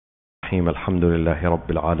الرحيم الحمد لله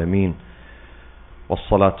رب العالمين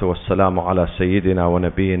والصلاة والسلام على سيدنا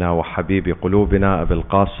ونبينا وحبيب قلوبنا أبي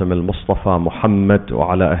القاسم المصطفى محمد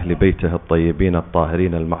وعلى أهل بيته الطيبين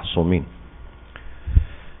الطاهرين المعصومين.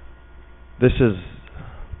 This is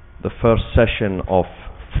the first session of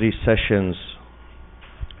 3 sessions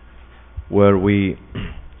where we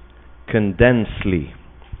condensely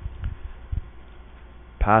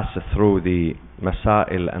pass through the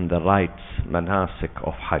masail and the rites, manasik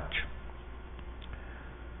of Hajj.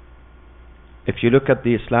 If you look at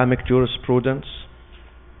the Islamic jurisprudence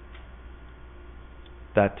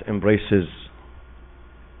that embraces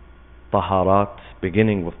taharat,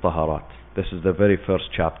 beginning with taharat, this is the very first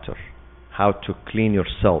chapter, how to clean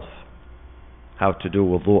yourself, how to do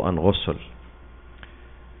wudu and ghusl,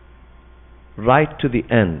 right to the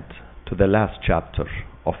end, to the last chapter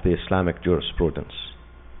of the Islamic jurisprudence,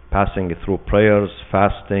 passing through prayers,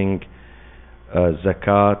 fasting,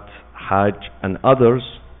 zakat, Hajj and others.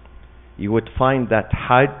 You would find that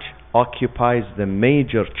Hajj occupies the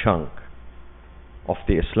major chunk of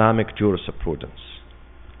the Islamic jurisprudence.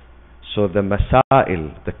 So the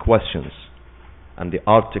masail, the questions and the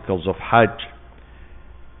articles of Hajj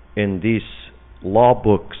in these law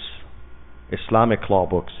books, Islamic law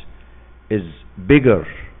books, is bigger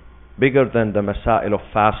than the masail of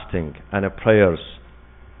fasting and prayers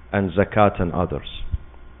and zakat and others.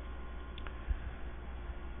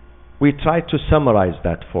 We try to summarize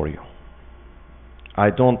that for you. I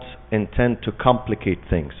don't intend to complicate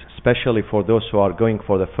things, especially for those who are going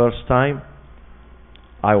for the first time.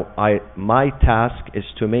 My task is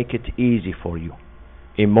to make it easy for you,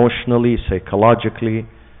 emotionally, psychologically,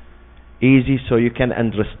 easy so you can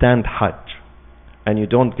understand Hajj and you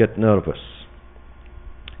don't get nervous.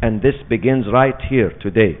 And this begins right here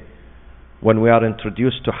today when we are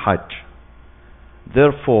introduced to Hajj.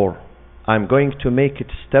 Therefore, I'm going to make it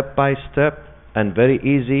step by step and very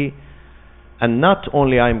easy. And not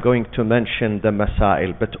only I'm going to mention the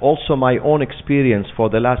masail, but also my own experience for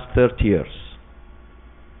the last 30 years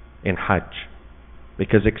in Hajj.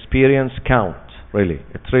 Because experience counts, really.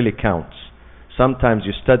 It really counts. Sometimes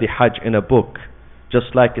you study Hajj in a book,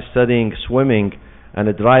 just like studying swimming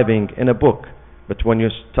and driving in a book. But when you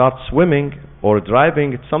start swimming or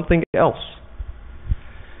driving, it's something else.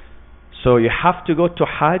 So you have to go to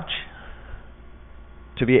Hajj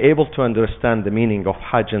to be able to understand the meaning of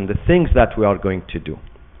Hajj and the things that we are going to do.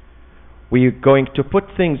 We are going to put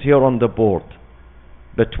things here on the board,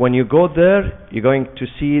 but when you go there, you're going to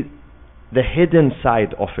see the hidden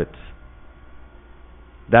side of it.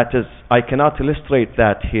 That is, I cannot illustrate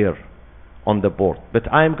that here on the board, but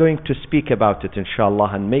I am going to speak about it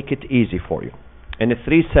inshallah and make it easy for you in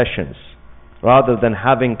 3 sessions rather than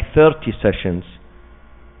having 30 sessions.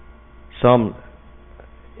 Some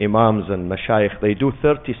imams and mashayikh, they do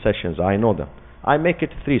 30 sessions, I know them. I make it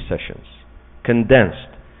 3 sessions,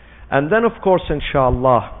 condensed. And then of course,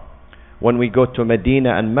 inshallah, when we go to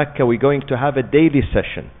Medina and Mecca, we're going to have a daily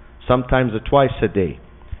session, sometimes twice a day,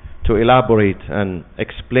 to elaborate and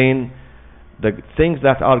explain the things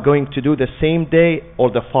that are going to do the same day or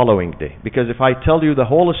the following day. Because if I tell you the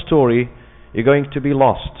whole story, you're going to be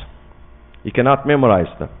lost. You cannot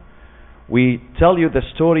memorize them. We tell you the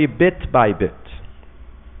story bit by bit.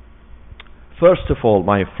 First of all,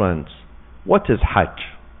 my friends, what is Hajj?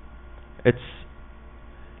 It's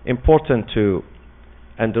important to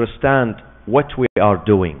understand what we are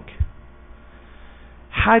doing.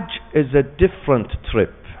 Hajj is a different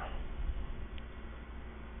trip.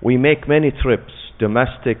 We make many trips,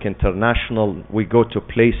 domestic, international. We go to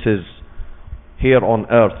places here on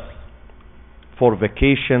earth for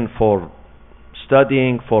vacation, for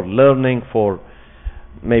studying, for learning, for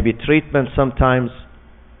maybe treatment sometimes,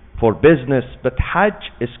 for business. But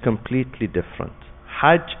Hajj is completely different.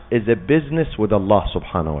 Hajj is a business with Allah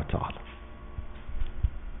subhanahu wa ta'ala.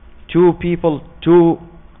 2 people, 2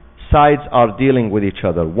 sides are dealing with each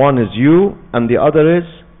other. One is you and the other is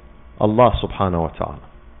Allah subhanahu wa ta'ala.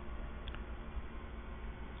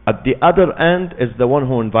 At the other end is the one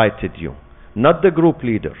who invited you, not the group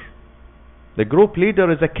leader. The group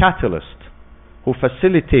leader is a catalyst who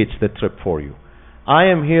facilitates the trip for you. I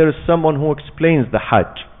am here as someone who explains the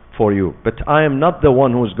Hajj for you, but I am not the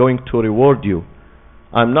one who is going to reward you.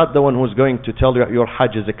 I'm not the one who is going to tell you your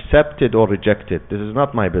Hajj is accepted or rejected. This is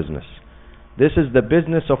not my business. This is the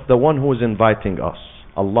business of the one who is inviting us,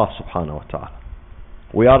 Allah subhanahu wa ta'ala.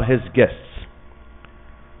 We are His guests.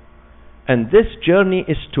 And this journey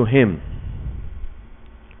is to Him.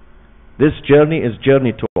 This journey is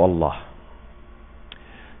journey to Allah.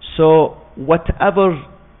 So whatever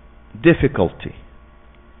difficulty,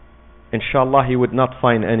 inshallah he would not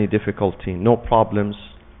find any difficulty, no problems.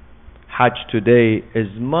 Hajj today is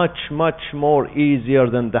much, much more easier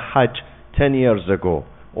than the Hajj 10 years ago,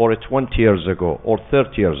 or 20 years ago, or 30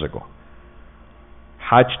 years ago.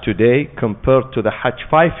 Hajj today compared to the Hajj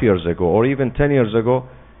 5 years ago, or even 10 years ago,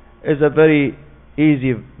 is a very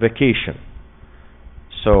easy vacation.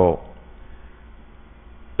 So,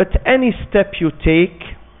 but any step you take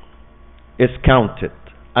is counted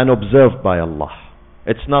and observed by Allah.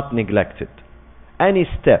 It's not neglected. Any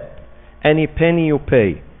step, any penny you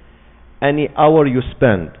pay, any hour you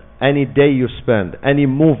spend, any day you spend, any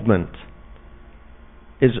movement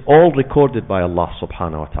is all recorded by Allah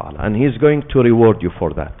subhanahu wa ta'ala, and He's going to reward you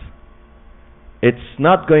for that. It's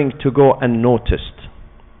not going to go unnoticed.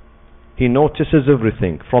 He notices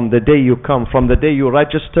everything. From the day you come, from the day you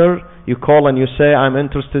register, you call and you say, I'm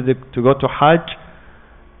interested to go to Hajj.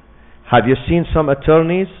 Have you seen some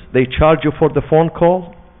attorneys? They charge you for the phone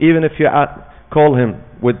call, even if you call him,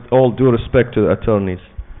 with all due respect to the attorneys.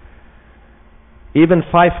 Even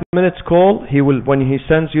 5 minutes call, he will, when he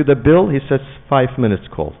sends you the bill, he says 5 minutes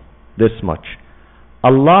call, this much.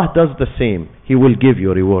 Allah does the same. He will give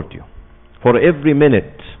you, reward you. For every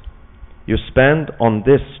minute you spend on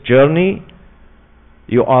this journey,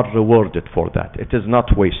 you are rewarded for that. It is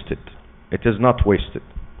not wasted. It is not wasted.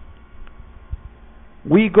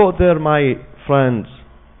 We go there, my friends,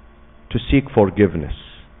 to seek forgiveness.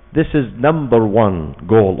 This is number one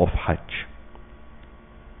goal of Hajj.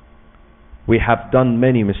 We have done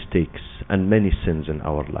many mistakes and many sins in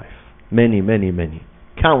our life. Many, many, many.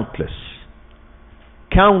 Countless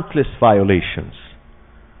violations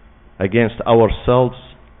against ourselves,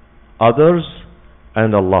 others,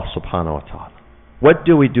 and Allah subhanahu wa ta'ala. What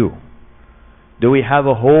do? Do we have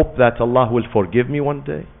a hope that Allah will forgive me one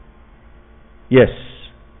day? Yes.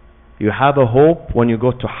 You have a hope when you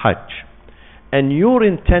go to Hajj. And your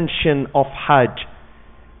intention of Hajj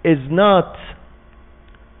is not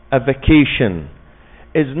a vacation,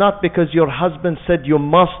 is not because your husband said you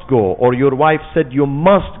must go, or your wife said you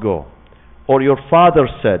must go, or your father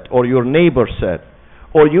said, or your neighbor said,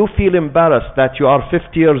 or you feel embarrassed that you are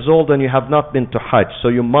 50 years old and you have not been to Hajj, so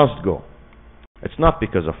you must go. It's not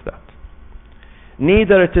because of that.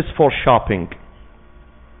 Neither it is for shopping.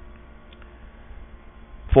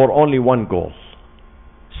 For only one goal.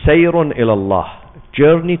 Sayrun ilallah,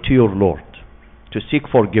 journey to your Lord, to seek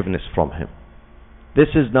forgiveness from Him. This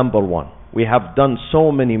is number one. We have done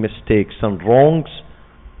so many mistakes and wrongs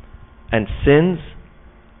and sins,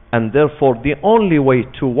 and therefore the only way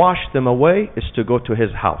to wash them away is to go to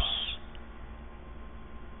His house.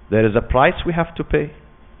 There is a price we have to pay.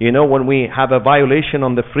 You know, when we have a violation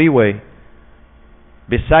on the freeway,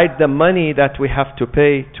 beside the money that we have to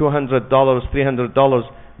pay, $200, $300,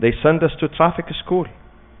 they send us to traffic school.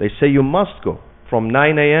 They say you must go from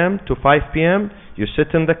 9 a.m. to 5 p.m. You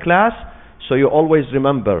sit in the class, so you always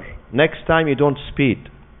remember, next time you don't speed.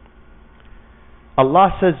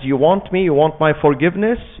 Allah says, you want me, you want my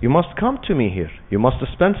forgiveness, you must come to me here. You must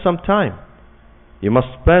spend some time. You must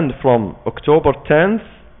spend from October 10th,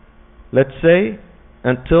 let's say,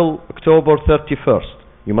 until October 31st.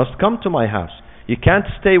 You must come to my house. You can't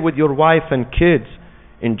stay with your wife and kids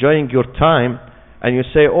enjoying your time and you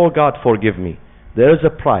say, oh God, forgive me. There is a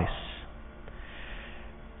price.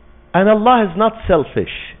 And Allah is not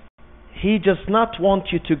selfish. He does not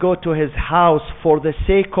want you to go to His house for the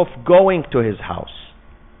sake of going to His house.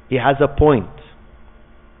 He has a point.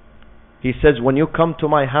 He says, when you come to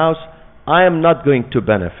my house, I am not going to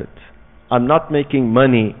benefit. I'm not making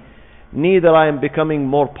money. Neither I am becoming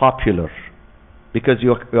more popular because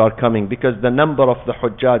you are coming, because the number of the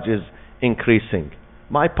Hujjaj is increasing.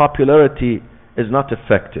 My popularity is not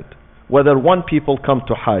affected. Whether 1 people come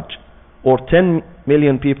to Hajj or 10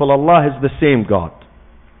 million people, Allah is the same God.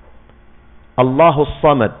 Allahu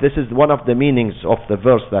Samad. This is one of the meanings of the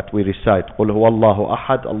verse that we recite. قُلْ هُوَ اللَّهُ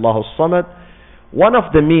أَحَدْ Allahu Samad. One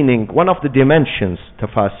of the meaning, one of the dimensions,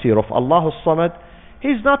 tafasir of Allahu Samad,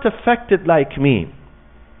 He's not affected like me.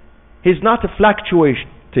 He's not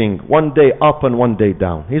fluctuating one day up and one day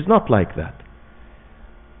down. He's not like that.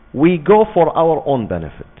 We go for our own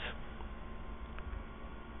benefit,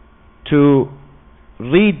 to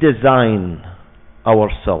redesign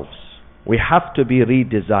ourselves. We have to be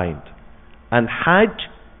redesigned. And Hajj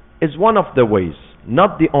is one of the ways,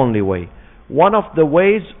 not the only way, one of the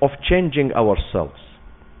ways of changing ourselves,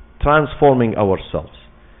 transforming ourselves.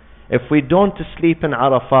 If we don't sleep in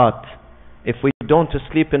Arafat, if we don't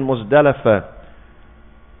sleep in Muzdalifah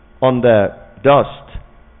on the dust,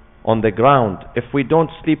 on the ground, if we don't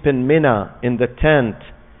sleep in Mina, in the tent,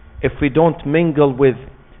 if we don't mingle with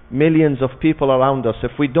millions of people around us,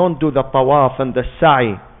 if we don't do the tawaf and the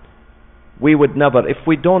sa'i, we would never. If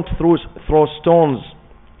we don't throw stones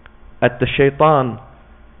at the shaitan,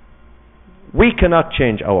 we cannot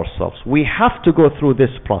change ourselves. We have to go through this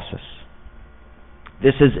process.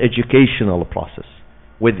 This is educational process.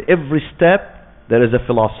 With every step, there is a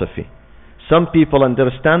philosophy. Some people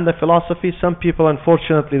understand the philosophy. Some people,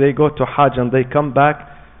 unfortunately, they go to Hajj and they come back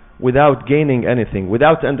without gaining anything,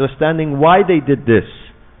 without understanding why they did this.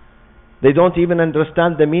 They don't even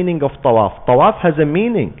understand the meaning of tawaf. Tawaf has a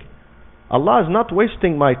meaning. Allah is not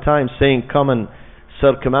wasting my time saying, come and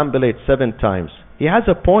circumambulate 7 times. He has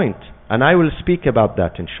a point, and I will speak about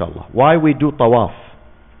that, inshallah. Why we do tawaf,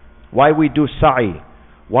 why we do sa'i,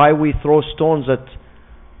 why we throw stones at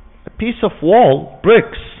a piece of wall,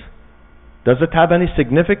 bricks. Does it have any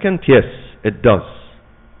significance? Yes, it does.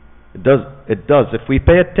 It does. It does. If we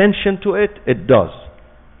pay attention to it, it does.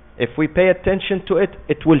 If we pay attention to it,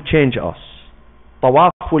 it will change us.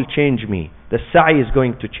 Tawaf will change me. The sa'i is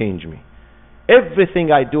going to change me.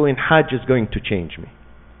 Everything I do in Hajj is going to change me.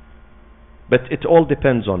 But it all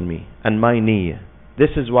depends on me and my niyyah.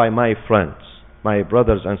 This is why, my friends, my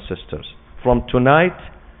brothers and sisters, from tonight,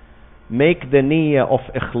 make the niyyah of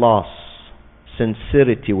ikhlas,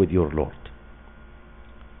 sincerity with your Lord.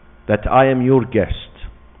 That I am your guest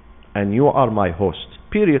and you are my host.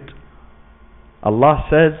 Period. Allah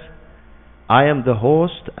says, I am the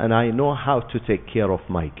host and I know how to take care of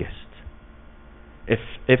my guest.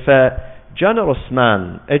 If a generous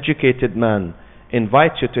man, educated man,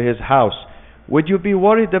 invites you to his house, would you be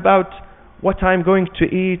worried about what I'm going to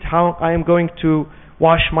eat, how I'm going to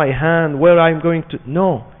wash my hand, where I'm going to...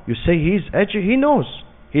 No. You say, he knows.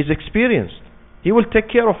 He's experienced. He will take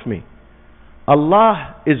care of me.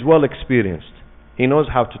 Allah is well experienced. He knows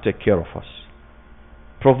how to take care of us.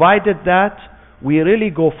 Provided that we really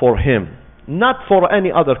go for Him, not for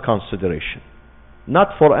any other consideration. Not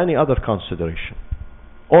for any other consideration.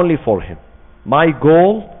 Only for Him. My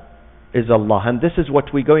goal is Allah. And this is what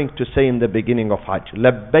we're going to say in the beginning of Hajj.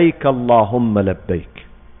 Labbaik Allahumma labbaik.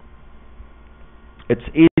 It's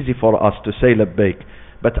easy for us to say labbaik.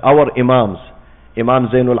 But our Imams, Imam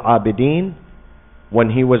Zainul Abidin,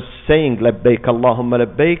 when he was saying labbaik Allahumma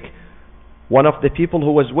labbaik, one of the people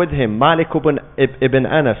who was with him, Malik ibn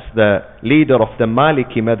Anas, the leader of the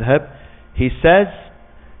Maliki madhab, he says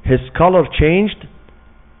his color changed,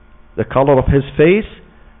 the color of his face,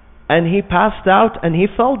 and he passed out and he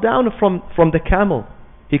fell down from the camel.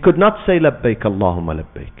 He could not say labbaik Allahumma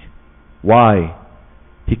labbaik. Why?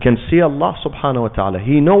 He can see Allah subhanahu wa ta'ala.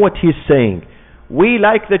 He know what he's saying. We,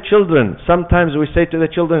 like the children, sometimes we say to the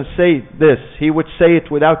children, say this. He would say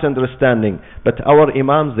it without understanding. But our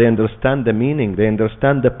Imams, they understand the meaning. They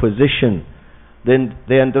understand the position. Then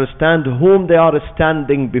they understand whom they are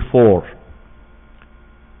standing before.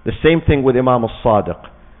 The same thing with Imam al-Sadiq.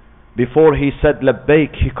 Before he said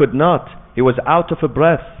labbaik, he could not. He was out of a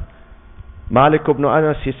breath. Malik ibn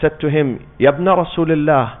Anas, he said to him, Yabna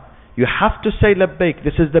Rasulullah, you have to say labbaik.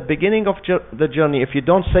 This is the beginning of the journey. If you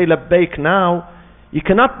don't say labbaik now, you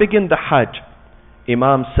cannot begin the Hajj.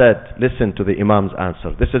 Imam said, listen to the Imam's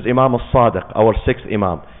answer. This is Imam al-Sadiq, our 6th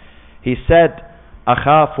Imam. He said,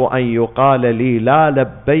 أخاف أن يقال لي لا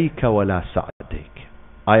لبيك ولا سعديك.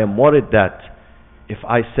 I am worried that if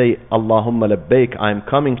I say Allahumma labbaik, I am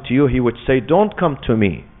coming to you, he would say, don't come to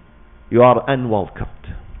me. You are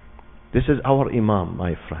unwelcomed. This is our Imam,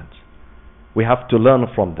 my friends. We have to learn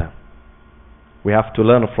from them. We have to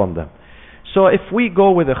learn from them. So if we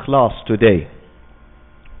go with ikhlas today,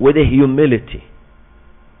 with a humility,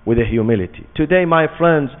 today, my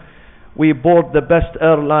friends, we board the best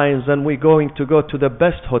airlines and we're going to go to the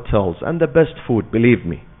best hotels and the best food, believe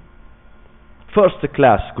me. First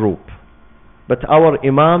class group. But our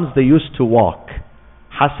Imams, they used to walk.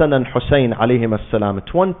 Hassan and Hussein alayhim as-salam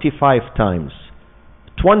 25 times.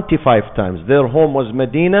 25 times. Their home was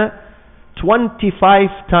Medina.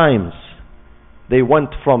 25 times. They went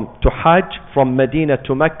to Hajj from Medina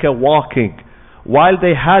to Mecca walking. While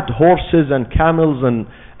they had horses and camels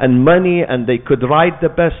and money and they could ride the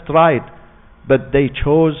best ride. But they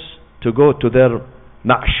chose to go to their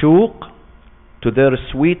ma'shuq, to their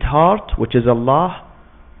sweetheart, which is Allah,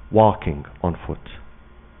 walking on foot.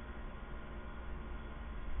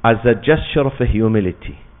 As a gesture of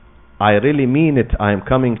humility. I really mean it. I am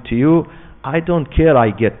coming to you. I don't care. I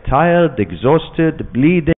get tired, exhausted,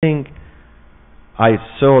 bleeding. I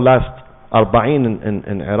saw last Arba'in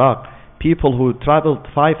in Iraq, people who traveled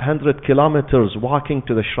 500 kilometers walking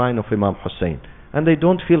to the shrine of Imam Hussein. And they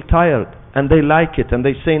don't feel tired. And they like it. And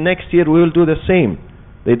they say, next year we will do the same.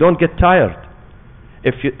 They don't get tired.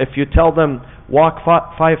 If you tell them, walk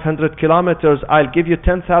 500 kilometers, I'll give you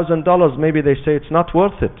 $10,000. Maybe they say, it's not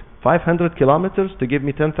worth it. 500 kilometers to give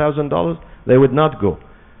me $10,000? They would not go.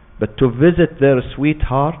 But to visit their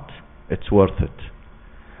sweetheart, It's worth it.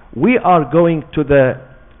 We are going to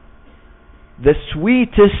the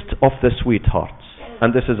sweetest of the sweethearts,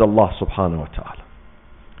 and this is Allah subhanahu wa ta'ala.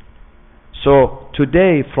 So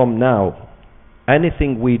today, from now,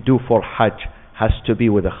 anything we do for Hajj has to be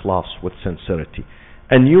with ikhlas, with sincerity,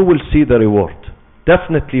 and you will see the reward.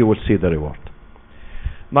 Definitely you will see the reward.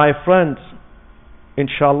 My friends,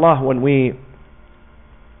 inshallah, when we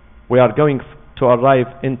are going to arrive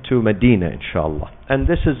into Medina, inshallah, and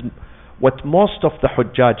this is what most of the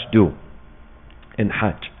Hujjaj do in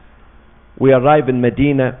Hajj. We arrive in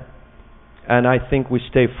Medina, and I think we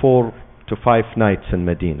stay 4 to 5 nights in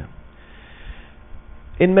Medina.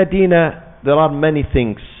 In Medina, there are many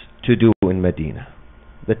things to do in Medina.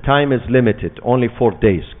 The time is limited, only 4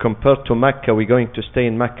 days. Compared to Mecca, we're going to stay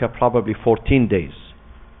in Mecca probably 14 days.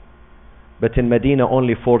 But in Medina,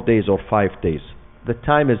 only 4 days or 5 days. The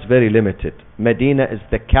time is very limited. Medina is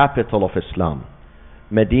the capital of Islam.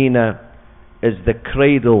 Medina is the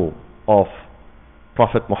cradle of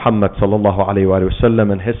Prophet Muhammad sallallahu alaihi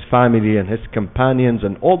wasallam and his family and his companions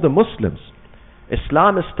and all the Muslims.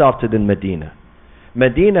 Islam started in Medina.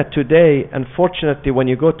 Medina today, unfortunately, when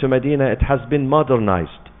you go to Medina, it has been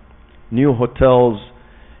modernized. New hotels,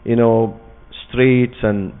 streets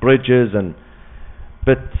and bridges,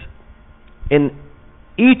 but in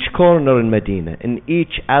each corner in Medina, in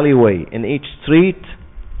each alleyway, in each street,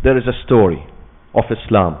 there is a story of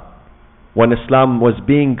Islam. When Islam was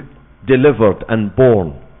being delivered and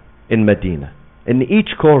born in Medina, in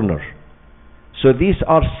each corner. So these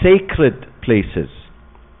are sacred places.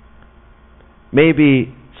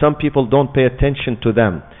 Maybe some people don't pay attention to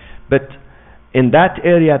them, but in that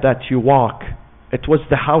area that you walk, it was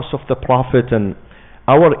the house of the Prophet, and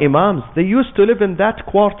our Imams, they used to live in that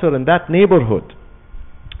quarter, in that neighborhood.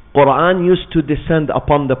 Quran used to descend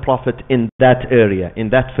upon the Prophet in that area, in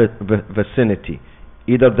that vicinity,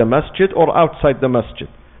 either the masjid or outside the masjid.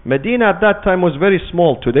 Medina at that time was very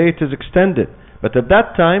small. Today it is extended, but at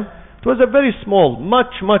that time it was a very small,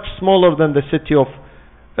 much smaller than the city of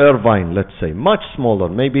Irvine, let's say, much smaller,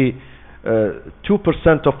 maybe 2%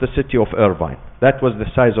 of the city of Irvine. That was the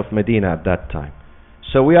size of Medina at that time.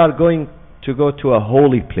 So we are going to go to a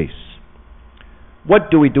holy place. What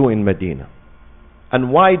do we do in Medina?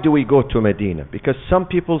 And why do we go to Medina? Because some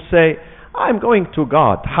people say, I'm going to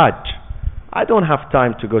God, Hajj. I don't have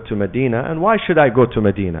time to go to Medina, and why should I go to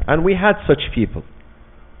Medina? And we had such people.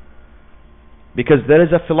 Because there is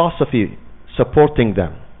a philosophy supporting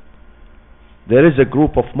them. There is a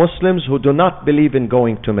group of Muslims who do not believe in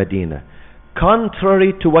going to Medina,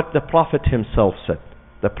 contrary to what the Prophet himself said.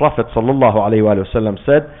 The Prophet sallallahu alaihi wasallam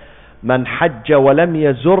said, "Man hajja wa lam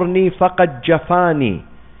yazurni faqad jafani."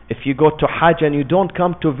 If you go to Hajj and you don't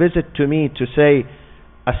come to visit to me to say,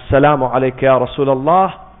 "Assalamu alayka ya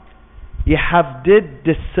Rasulullah," you have did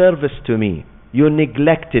disservice to me. You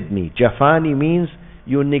neglected me. Jafani means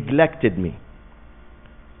you neglected me.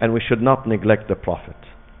 And we should not neglect the Prophet.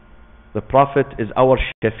 The Prophet is our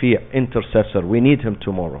shafi', intercessor. We need him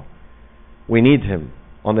tomorrow. We need him.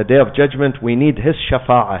 On the Day of Judgment, we need his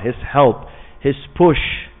shafa'ah, his help, his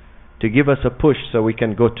push, to give us a push so we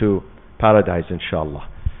can go to paradise, inshallah.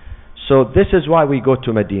 So this is why we go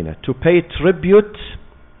to Medina, to pay tribute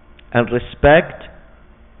and respect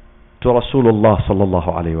to Rasulullah sallallahu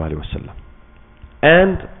alayhi wa sallam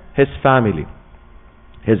and his family,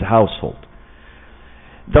 his household.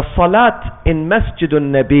 The salat in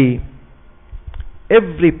Masjidun Nabi,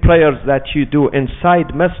 every prayers that you do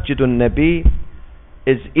inside Masjidun Nabi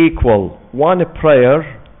is equal. One prayer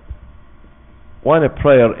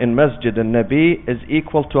in Masjidun Nabi is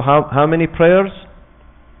equal to how many prayers?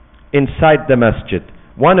 Inside the masjid.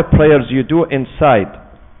 One prayers you do inside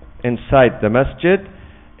the masjid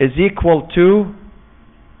is equal to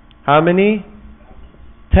how many?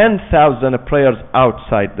 10,000 prayers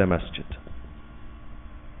outside the masjid.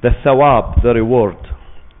 The thawab, the reward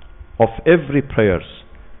of every prayers,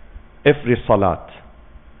 every salat.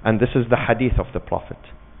 And this is the hadith of the Prophet.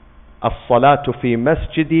 As-salatu fi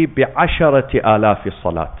masjidi bi'asharati alafi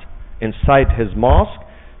salat. Inside his mosque,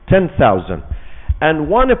 10,000. And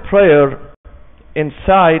one prayer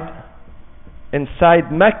inside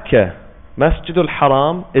Mecca, Masjid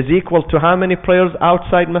al-Haram, is equal to how many prayers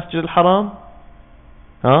outside Masjid al-Haram?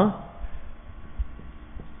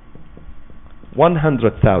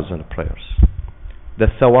 100,000 prayers. The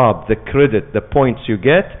thawab, the credit, the points you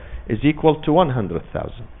get is equal to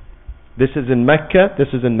 100,000. This is in Mecca, this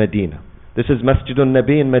is in Medina. This is Masjidun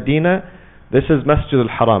Nabi in Medina, this is Masjid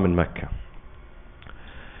al-Haram in Mecca.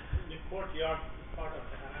 The courtyard is part of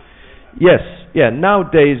the Haram. Yes,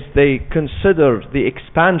 nowadays they consider the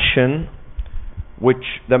expansion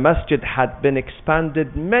which the masjid had been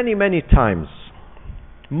expanded many, many times,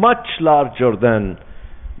 much larger than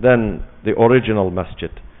the original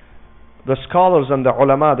masjid. The scholars and the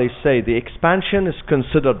ulama, they say the expansion is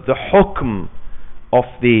considered, the hukm of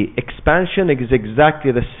the expansion is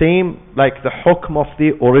exactly the same like the hukm of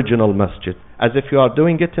the original masjid, as if you are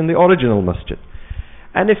doing it in the original masjid.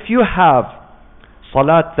 And if you have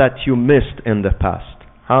salat that you missed in the past,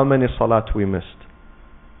 how many salat we missed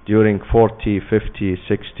during 40, 50,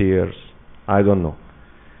 60 years? I don't know.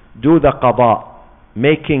 Do the qada,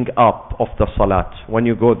 making up of the salat. When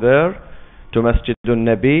you go there to Masjid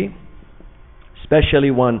al-Nabi,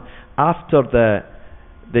 especially when after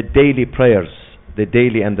the daily prayers, the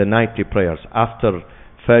daily and the nightly prayers, after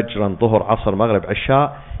Fajr and Dhuhr, Asr, Maghrib,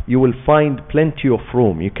 Isha, you will find plenty of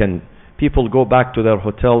room. People go back to their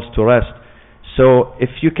hotels to rest. So if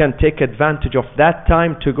you can take advantage of that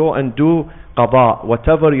time to go and do qada,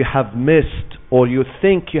 whatever you have missed or you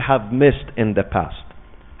think you have missed in the past.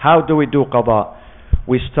 How do we do qada?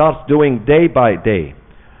 We start doing day by day.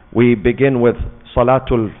 We begin with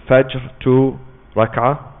Salatul Fajr 2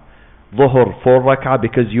 rak'ah, Dhuhr 4 rak'ah,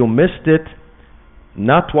 because you missed it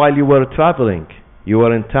not while you were traveling, you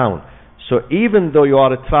were in town. So even though you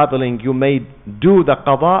are traveling, you may do the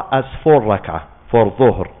qada as 4 rak'ah for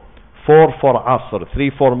Dhuhr, 4 for Asr,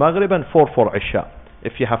 3 for Maghrib, and 4 for Isha,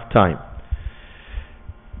 if you have time.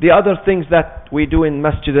 The other things that we do in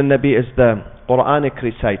Masjid al-Nabi is the Quranic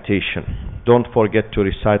recitation. Don't forget to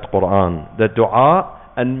recite Quran, the dua,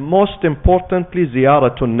 and most importantly,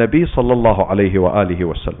 Ziyaratul Nabi sallallahu alayhi wa alihi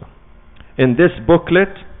wa sallam. In this booklet,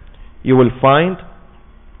 you will find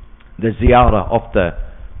the ziyarah of the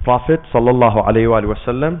Prophet sallallahu alayhi wa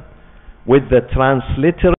sallam with the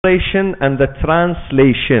transliteration and the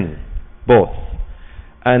translation, both.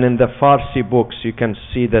 And in the Farsi books, you can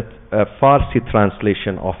see that Farsi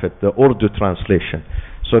translation of it, the Urdu translation.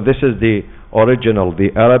 So this is the original, the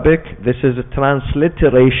Arabic. This is a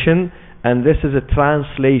transliteration, and this is a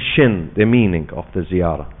translation, the meaning of the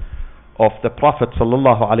ziyarah of the Prophet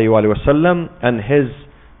sallallahu alaihi wasallam and his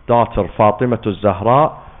daughter Fatima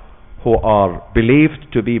Zahra, who are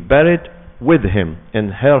believed to be buried with him in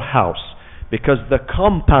her house, because the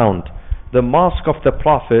compound, the mosque of the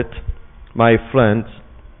Prophet, my friends,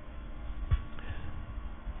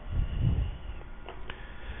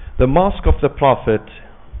 the mosque of the Prophet,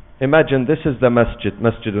 imagine this is the masjid,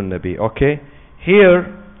 Masjid al-Nabi, okay?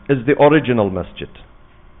 Here is the original masjid.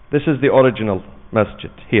 This is the original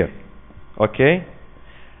masjid here, okay?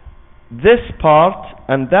 This part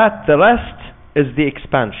and that, the rest is the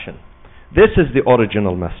expansion. This is the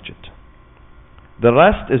original masjid. The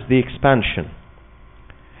rest is the expansion.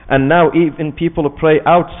 And now even people pray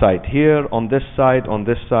outside, here, on this side, on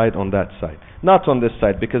this side, on that side. Not on this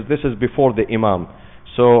side, because this is before the Imam.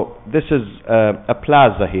 So this is a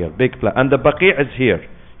plaza here, big plaza. And the Baqi' is here.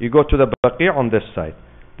 You go to the Baqi' on this side.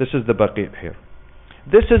 This is the Baqi' here.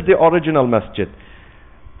 This is the original masjid.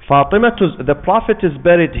 The Prophet is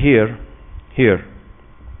buried here.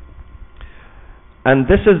 And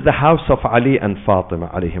this is the house of Ali and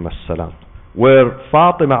Fatima alayhim as-salam, where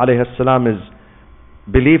Fatima alayhi as-salam is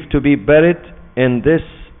believed to be buried in this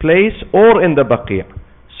place or in the Baqi'.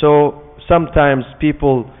 So sometimes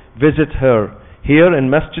people visit her here in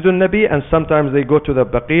Masjid al-Nabi, and sometimes they go to the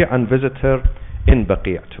Baqi' and visit her in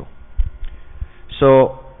Baqi' too.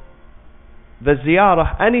 So the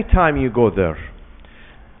ziyarah, anytime you go there,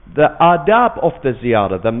 the adab of the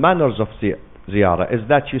ziyarah, the manners of ziyarah, is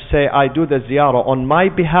that you say, I do the ziyarah on my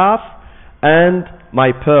behalf and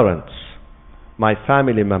my parents, my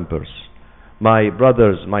family members, my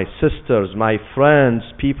brothers, my sisters, my friends,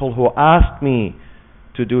 people who ask me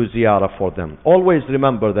to do ziyarah for them. Always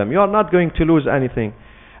remember them. You are not going to lose anything,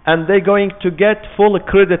 and they're going to get full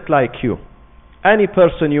credit like you. Any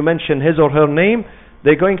person you mention his or her name,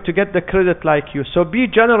 they're going to get the credit like you. So be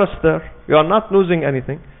generous there. You are not losing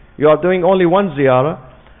anything. You are doing only one ziyarah,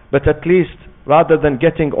 but at least rather than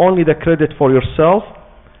getting only the credit for yourself,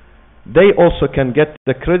 they also can get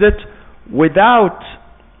the credit without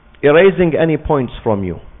erasing any points from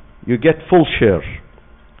you. You get full share.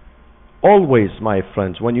 Always, my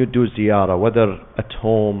friends, when you do ziyarah, whether at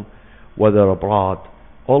home, whether abroad,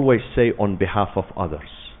 always say on behalf of others.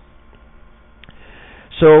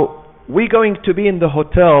 So we're going to be in the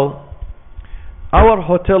hotel. Our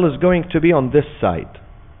hotel is going to be on this side.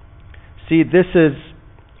 See, this is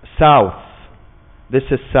south. This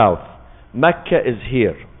is south. Mecca is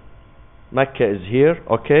here. Mecca is here,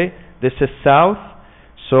 okay? This is south.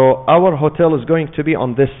 So our hotel is going to be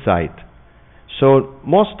on this side. So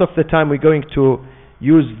most of the time we're going to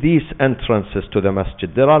use these entrances to the masjid.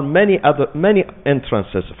 There are many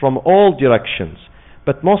entrances from all directions.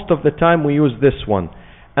 but most of the time we use this one.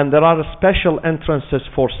 And there are special entrances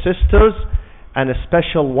for sisters and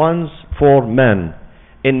special ones for men.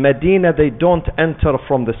 In Medina they don't enter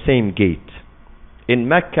from the same gate. In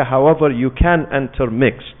Mecca, however, you can enter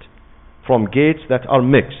mixed, from gates that are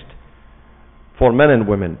mixed for men and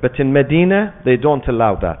women. But in Medina they don't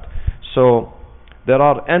allow that. So there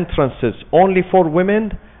are entrances only for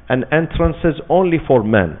women and entrances only for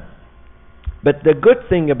men. But the good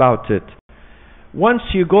thing about it, once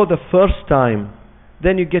you go the first time,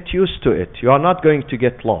 then you get used to it. You are not going to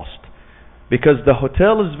get lost, because the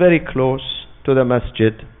hotel is very close to the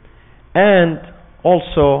masjid, and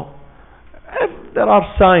also there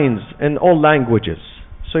are signs in all languages,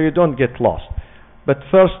 so you don't get lost. But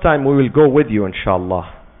first time we will go with you,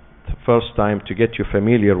 inshallah. The first time, to get you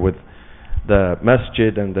familiar with the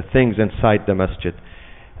masjid and the things inside the masjid.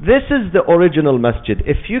 This is the original masjid.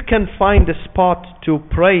 If you can find a spot to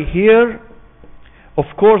pray here, of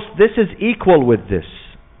course this is equal with this,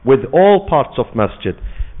 with all parts of masjid.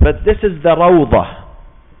 But this is the rawdah.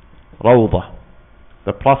 Rawdah.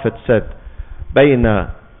 The Prophet said, بين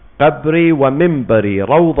قبري ومنبري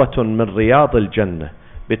روضة من رياض الجنة.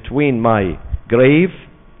 Between my grave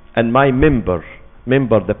and my minbar,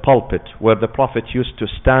 the pulpit where the Prophet used to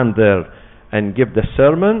stand there and give the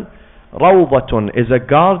sermon, rawdatun is a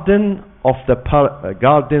garden of the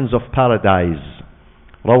gardens of paradise.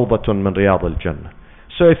 Rawdatun min riyad al-jannah.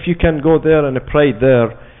 So if you can go there and pray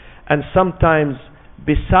there, and sometimes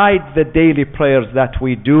beside the daily prayers that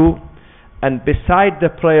we do, and beside the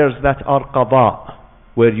prayers that are qada,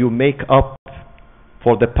 where you make up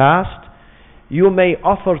for the past, you may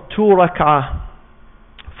offer 2 rak'ah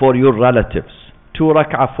for your relatives, 2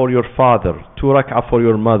 rak'ah for your father, 2 rak'ah for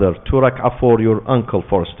your mother, 2 rak'ah for your uncle,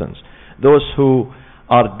 for instance. Those who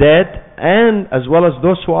are dead, and as well as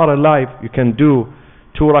those who are alive, you can do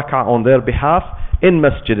 2 rak'ah on their behalf in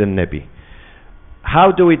Masjid al-Nabi.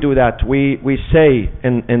 How do we do that? We say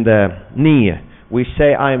in the niyyah, we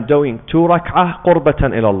say, I am doing 2 rak'ah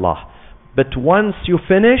qurbatan ila Allah. But once you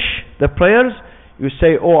finish the prayers, you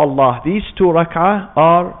say, oh Allah, these 2 rak'ah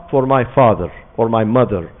are for my father or my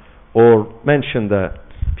mother, or mention the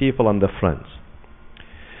people and the friends.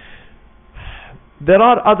 There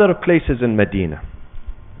are other places in Medina.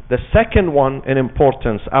 The second one in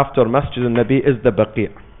importance after Masjid al-Nabi is the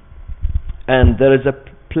Baqi'. And there is a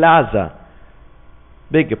plaza,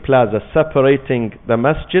 big plaza, separating the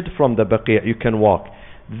masjid from the Baqi'. You can walk.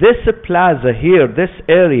 This plaza here, this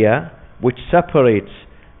area which separates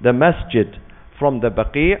the masjid from the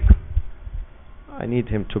Baqi', I need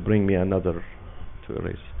him to bring me another to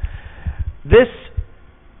erase. This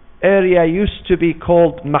area used to be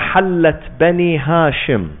called Mahallat Bani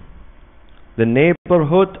Hashim, the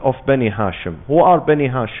neighborhood of Bani Hashim. Who are Bani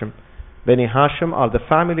Hashim? Bani Hashim are the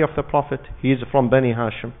family of the Prophet. He is from Bani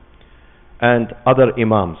Hashim, and other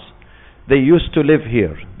Imams. They used to live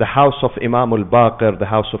here. The house of Imam al-Baqir, the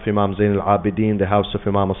house of Imam Zain al-Abidin, the house of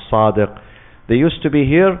Imam al-Sadiq. They used to be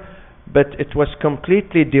here, but it was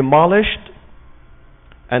completely demolished,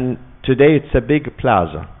 and today it's a big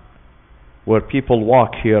plaza where people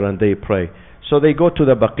walk here and they pray. So they go to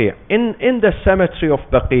the Baqi'. In the cemetery of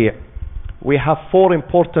Baqi', we have 4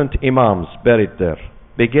 important Imams buried there,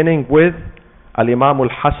 beginning with Al-Imam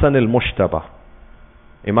al-Hasan al-Mushtaba,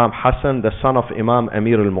 Imam Hassan, the son of Imam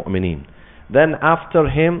Amir al-Mu'mineen. Then after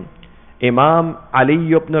him, Imam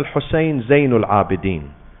Ali ibn al-Husayn Zain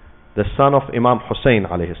al-Abidin, the son of Imam Hussein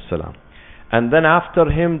alayhi salam. And then after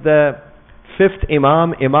him, the 5th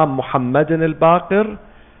Imam, Imam Muhammad al-Baqir,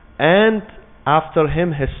 and after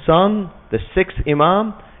him his son, the 6th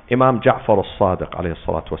Imam, Imam Ja'far al-Sadiq alayhi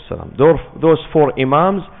salatu wassalam. Those 4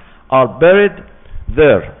 Imams are buried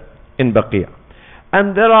there in Baqi'.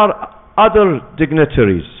 And there are other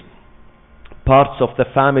dignitaries, parts of the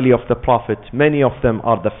family of the Prophet. Many of them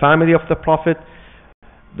are the family of the Prophet.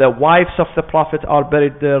 The wives of the Prophet are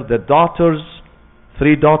buried there. The daughters,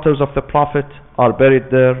 3 daughters of the Prophet are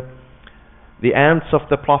buried there. The aunts of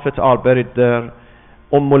the Prophet are buried there.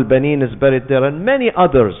 Al-Banin is buried there, and many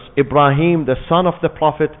others. Ibrahim, the son of the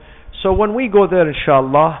Prophet. So when we go there,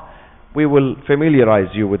 inshallah, we will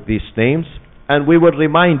familiarize you with these names, and we will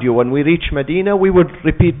remind you when we reach Medina. We would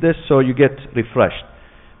repeat this so you get refreshed.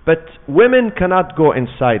 But women cannot go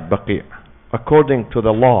inside Baqi'. According to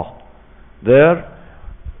the law there,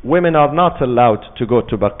 women are not allowed to go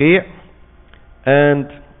to Baqi', and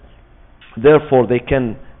therefore they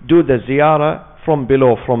can do the ziyarah from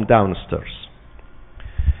below, from downstairs.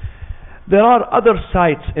 There are other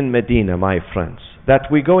sites in Medina, my friends, that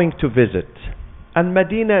we're going to visit. And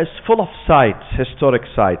Medina is full of sites, historic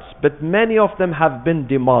sites, but many of them have been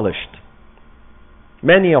demolished.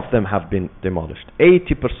 Many of them have been demolished.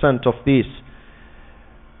 80% of these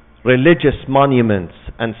religious monuments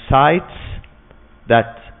and sites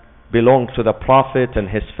that belong to the Prophet and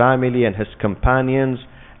his family and his companions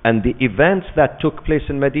and the events that took place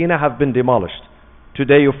in Medina have been demolished.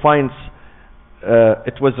 Today you find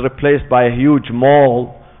it was replaced by a huge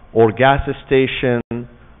mall or gas station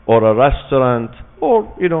or a restaurant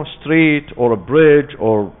or street or a bridge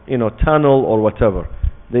or tunnel or whatever.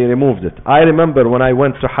 They removed it. I remember when I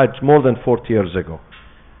went to Hajj more than 40 years ago,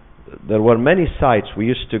 there were many sites we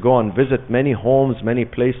used to go and visit, many homes, many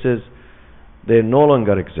places. They no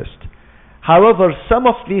longer exist. However, some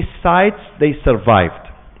of these sites, they survived.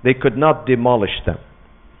 They could not demolish them.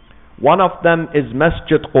 One of them is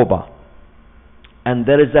Masjid Quba. And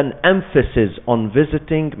there is an emphasis on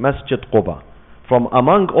visiting Masjid Quba. From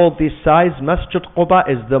among all these sites, Masjid Quba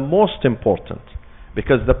is the most important.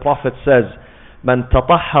 Because the Prophet says, من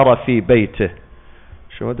تطهر في بيته.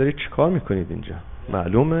 شما دارید چی کار میکنید اینجا؟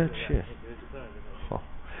 معلومه چیه؟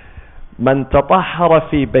 من تطهر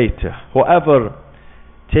في بيته. Whoever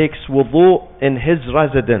takes wudu in his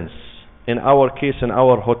residence, in our case, in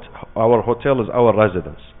our hotel is our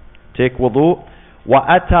residence. Take wudu.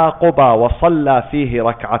 وأتى قبى وصلى فيه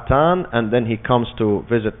ركعتان, and then he comes to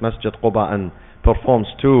visit Masjid Quba and performs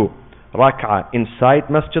 2 rak'ah inside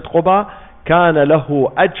Masjid Quba. كان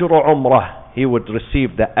له أجر عمره. He would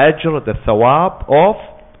receive the ajr, the thawab of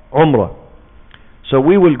umrah. So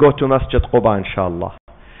we will go to Masjid Quba inshallah.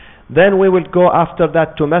 Then we will go after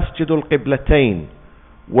that to Masjidul Qiblatain,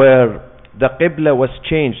 where the Qibla was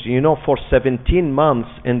changed. For 17 months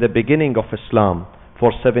in the beginning of Islam,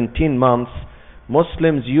 for 17 months,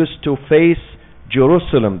 Muslims used to face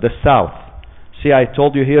Jerusalem, the south. See, I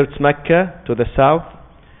told you here it's Mecca to the south.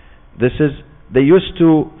 They used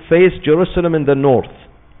to face Jerusalem in the north,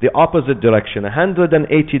 the opposite direction,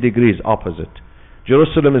 180 degrees opposite.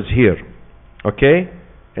 Jerusalem is here, okay,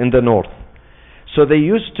 in the north. So they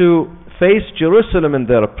used to face Jerusalem in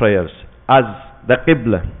their prayers as the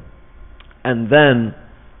Qibla. And then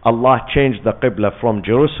Allah changed the Qibla from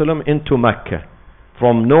Jerusalem into Mecca,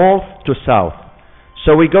 from north to south.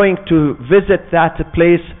 So we're going to visit that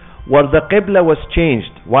place where the Qibla was changed.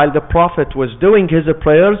 While the Prophet was doing his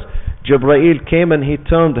prayers, Jibreel came and he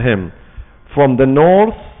turned him from the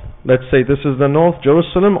north, let's say this is the north,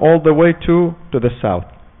 Jerusalem, all the way to the south.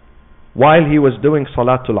 While he was doing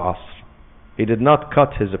Salatul Asr. He did not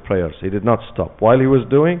cut his prayers. He did not stop. While he was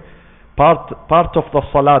doing, part of the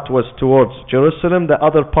Salat was towards Jerusalem, the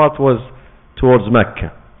other part was towards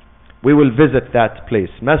Mecca. We will visit that place,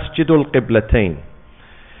 Masjidul Qiblatain.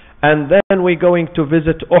 And then we're going to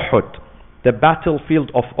visit Uhud, the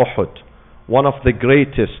battlefield of Uhud, one of the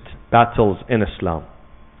greatest battles in Islam,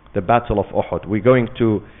 the Battle of Uhud. We're going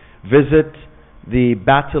to visit the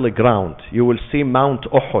battleground. You will see Mount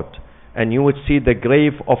Uhud, and you would see the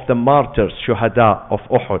grave of the martyrs, Shuhada of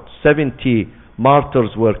Uhud. 70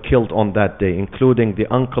 martyrs were killed on that day, including the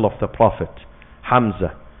uncle of the Prophet,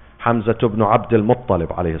 Hamza ibn Abdul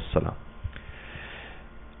Muttalib alayhi salam.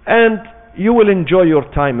 And you will enjoy your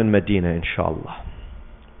time in Medina, inshallah.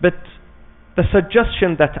 But the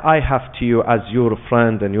suggestion that I have to you as your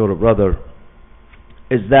friend and your brother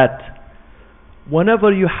is that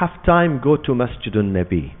whenever you have time, go to Masjidun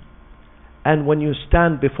Nabi. And when you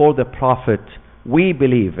stand before the Prophet, we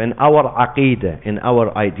believe in our aqeedah, in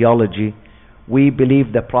our ideology, we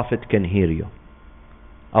believe the Prophet can hear you.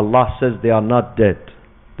 Allah says they are not dead.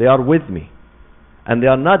 They are with me. And they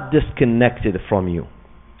are not disconnected from you.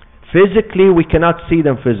 Physically, we cannot see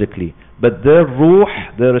them physically, but their ruh,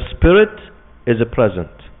 their spirit is present.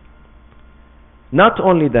 Not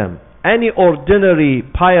only them, any ordinary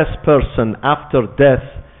pious person after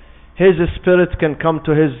death, his spirit can come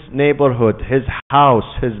to his neighborhood, his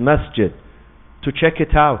house, his masjid, to check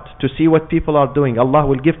it out, to see what people are doing. Allah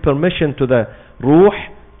will give permission to the ruh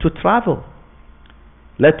to travel,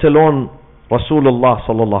 let alone Rasulullah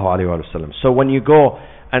sallallahu alayhi wa sallam. So when you go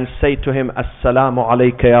and say to him, Assalamu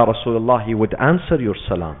alayka ya Rasulullah, he would answer your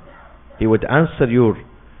salam. He would answer your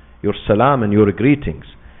salam and your greetings.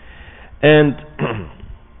 And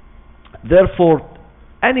therefore,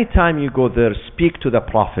 anytime you go there, speak to the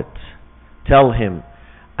Prophet. Tell him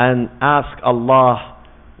and ask Allah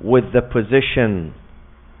with the position,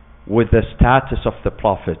 with the status of the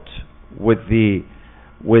Prophet, with the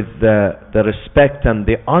respect and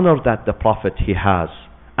the honor that the Prophet he has,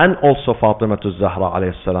 and also Fatima Zahra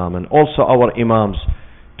alayhi salam, and also our Imams,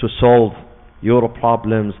 to solve your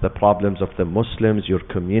problems, the problems of the Muslims, your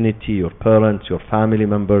community, your parents, your family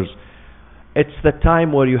members. It's the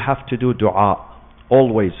time where you have to do dua.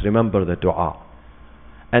 Always remember the dua.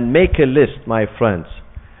 And make a list, my friends.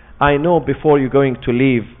 I know before you're going to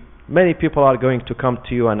leave, many people are going to come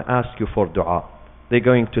to you and ask you for dua. They're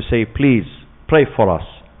going to say, please pray for us,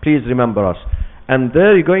 please remember us. And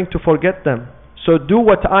there you're going to forget them. So do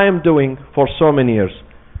what I am doing for so many years.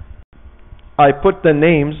 I put the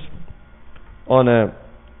names on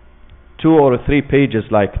 2 or 3 pages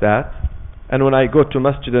like that, and when I go to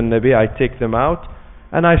Masjid al-Nabi, I take them out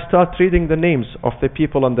and I start reading the names of the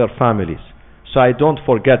people and their families, so I don't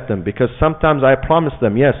forget them, because sometimes I promise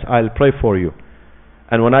them, yes, I'll pray for you,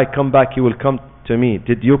 and when I come back he will come to me,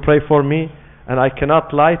 did you pray for me? And I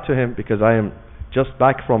cannot lie to him because I am just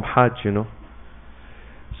back from Hajj, you know.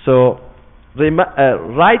 So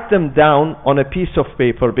write them down on a piece of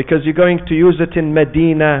paper, because you're going to use it in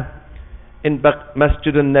Medina, in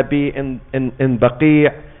Masjid al-Nabi, in Baqi',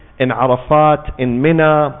 in Arafat, in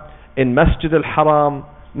Mina, in Masjid al-Haram,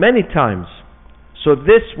 many times. So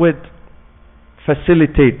this would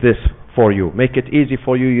facilitate this for you, make it easy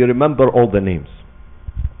for you, you remember all the names.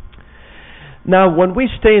 Now when we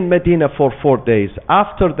stay in Medina for 4 days,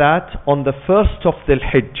 after that, on the 1st of Dhul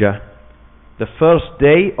Hijjah, the first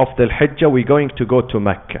day of Dhul Hijjah, we're going to go to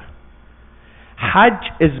Mecca.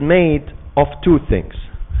 Hajj is made of 2 things.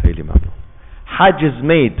 Hajj is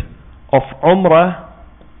made of Umrah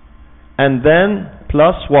and then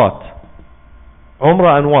plus what?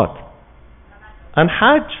 Umrah and what? And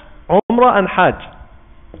Hajj. Umrah and Hajj.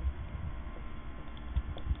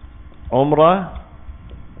 Umrah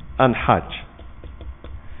and Hajj.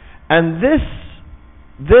 And this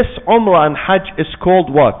Umrah and Hajj is called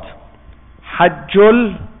what?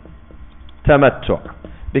 Hajjul Tamattu'.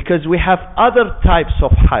 Because we have other types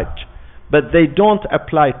of Hajj, but they don't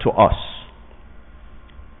apply to us.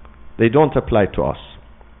 They don't apply to us.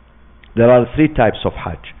 There are 3 types of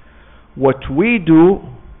Hajj. What we do,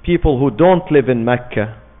 people who don't live in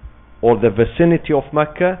Mecca or the vicinity of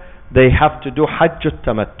Mecca, they have to do Hajjul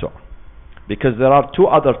Tamattu'. Because there are 2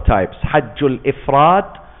 other types, Hajjul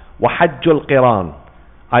Ifrad wa Hajjul Qiran.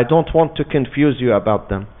 I don't want to confuse you about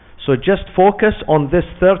them. So just focus on this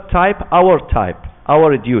 3rd type,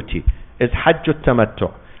 our duty is Hajjul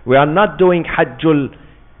Tamattu'. We are not doing Hajjul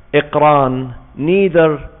Iqran,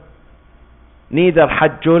 neither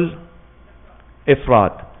Hajjul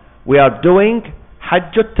Ifrad. We are doing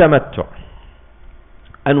Hajjul Tamattu'.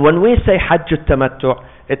 And when we say Hajjul Tamattu',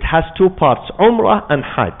 it has 2 parts, Umrah and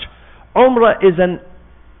Hajj. Umrah is an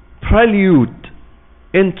prelude,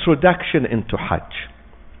 introduction into Hajj.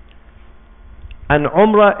 And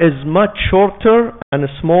Umrah is much shorter and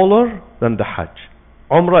smaller than the Hajj.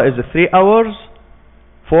 Umrah is 3 hours,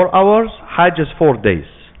 4 hours, Hajj is 4 days.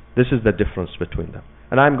 This is the difference between them.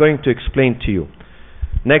 And I'm going to explain to you.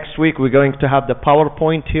 Next week we're going to have the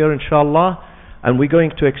PowerPoint here, inshallah, and we're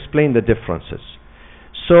going to explain the differences.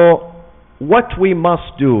 So what we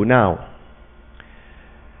must do now,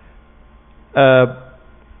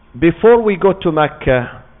 before we go to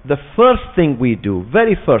Mecca, the first thing we do,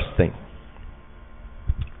 very first thing,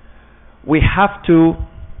 we have to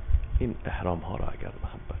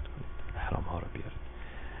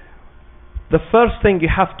the first thing, you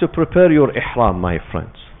have to prepare your ihram, my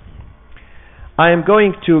friends. I am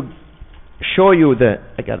going to show you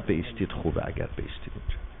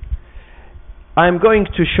I am going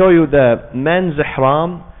to show you the men's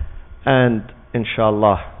ihram, and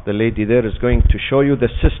inshallah the lady there is going to show you the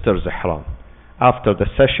sister's ihram. After the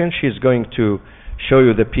session she is going to show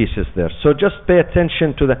you the pieces there. So just pay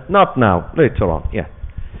attention to the, not now, later on. Yeah,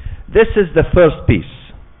 this is the first piece.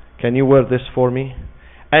 Can you wear this for me?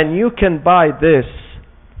 And you can buy this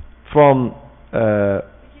from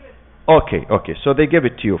okay, so they give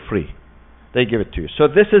it to you free. They give it to you. So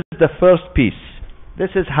this is the first piece. This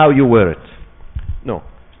is how you wear it. No,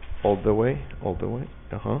 all the way.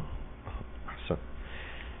 So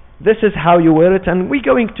this is how you wear it, and we're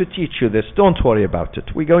going to teach you this. Don't worry about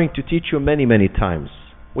it. We're going to teach you many times.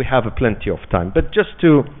 We have plenty of time, but just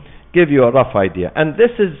to give you a rough idea. And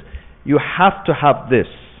this is, you have to have this.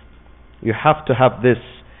 You have to have this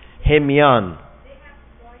hemyan.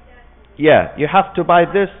 Yeah, you have to buy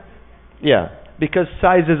this. Yeah, because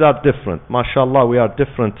sizes are different. MashaAllah, we are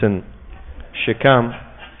different in Shikam.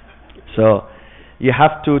 So you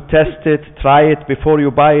have to test it, try it before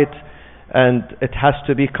you buy it, and it has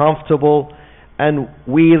to be comfortable. And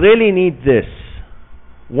we really need this.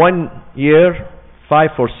 1 year, 5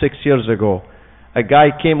 or 6 years ago, a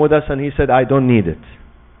guy came with us and he said, I don't need it.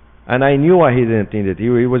 And I knew why he didn't need it. He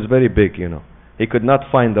was very big, you know. He could not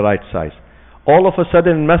find the right size. All of a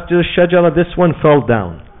sudden in Masjid al-Shajara, this one fell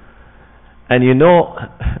down. And you know,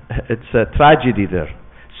 it's a tragedy there.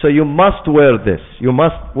 So you must wear this. You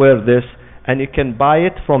must wear this, and you can buy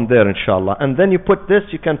it from there, inshallah. And then you put this,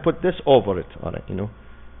 you can put this over it, all right, you know.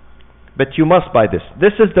 But you must buy this.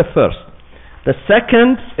 This is the first. The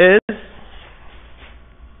second is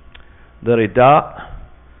the rida.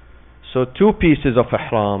 So 2 pieces of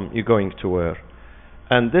ihram you're going to wear.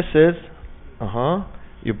 And this is,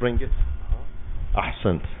 you bring it.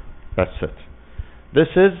 Ahsant. That's it. This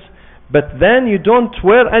is, but then you don't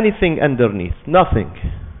wear anything underneath. Nothing.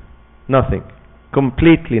 Nothing.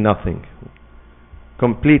 Completely nothing.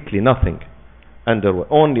 Completely nothing. Underwear.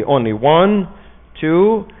 Only 1,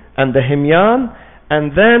 2, and the himyan.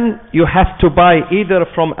 And then you have to buy either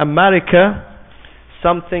from America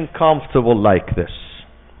something comfortable like this.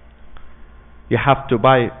 You have to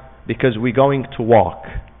buy, because we're going to walk.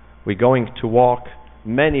 We're going to walk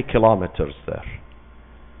many kilometers there.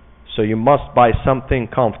 So you must buy something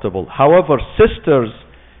comfortable. However, sisters,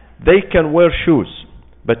 they can wear shoes,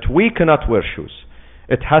 but we cannot wear shoes.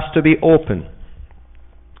 It has to be open.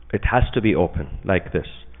 It has to be open like this.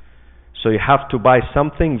 So you have to buy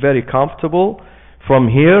something very comfortable from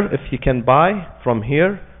here, if you can buy from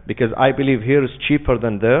here, because I believe here is cheaper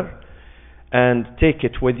than there. And take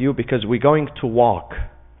it with you, because we're going to walk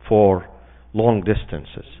for long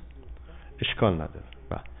distances. إشكال نادر.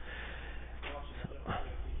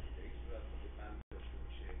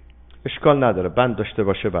 إشكال نداره بند داشته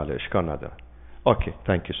باشه بله إشکال نداره. Okay,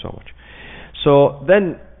 thank you so much. So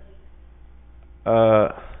then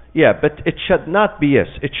yeah, but it should not be,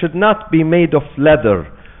 it should not be made of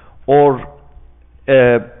leather, or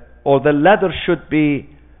the leather should be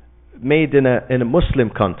made in a Muslim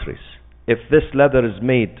countries. If this leather is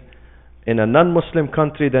made in a non-Muslim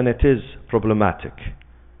country, then it is problematic.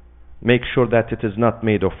 Make sure that it is not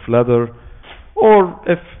made of leather, or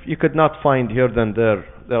if you could not find here, then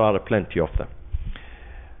there are plenty of them.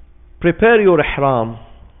 Prepare your ihram.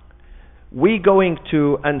 We going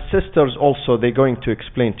to, and sisters also, they're going to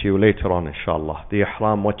explain to you later on, inshallah, the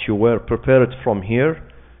ihram, what you wear. Prepare it from here.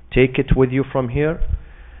 Take it with you from here,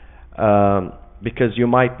 because you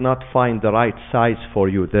might not find the right size for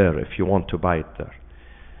you there if you want to buy it there.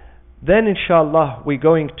 Then inshallah we're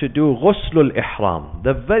going to do ghuslul ihram,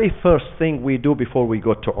 the very first thing we do before we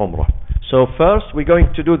go to Umrah. So first we're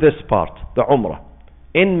going to do this part, the Umrah,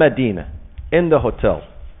 in Medina, in the hotel.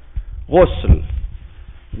 Ghusl.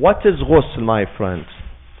 What is ghusl, my friends?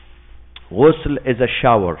 Ghusl is a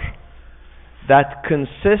shower that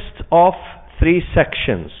consists of 3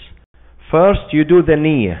 sections. First you do the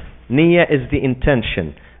niyyah. Niyyah is the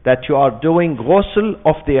intention that you are doing ghusl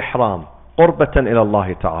of the ihram, qurbatan ila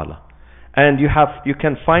Allah ta'ala. And you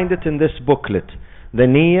can find it in this booklet. The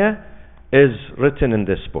niyyah is written in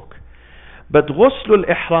this book. But ghuslul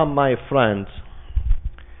ihram, my friends,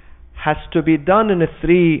 has to be done in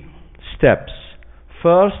 3 steps.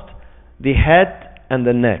 First, the head and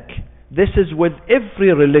the neck. This is with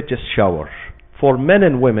every religious shower. For men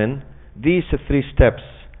and women, these 3 steps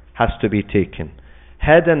has to be taken.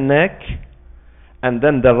 Head and neck, and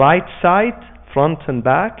then the right side, front and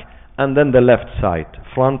back, and then the left side,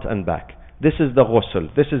 front and back. This is the ghusl.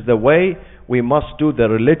 This is the way we must do the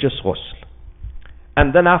religious ghusl.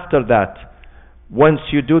 And then after that, once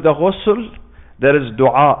you do the ghusl, there is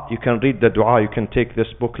dua. You can read the dua. You can take this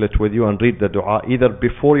booklet with you and read the dua either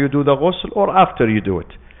before you do the ghusl or after you do it.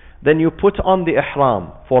 Then you put on the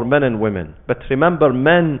ihram for men and women. But remember,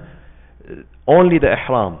 men, only the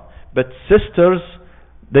ihram. But sisters,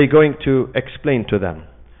 they're going to explain to them.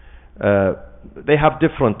 They have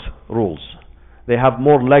different rules. They have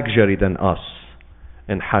more luxury than us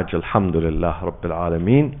in Hajj, alhamdulillah, Rabbil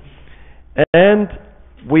Alameen. And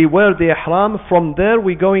we wear the ihram. From there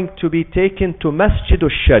we're going to be taken to Masjid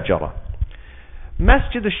al-Shajara.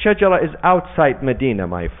 Masjid al-Shajara is outside Medina,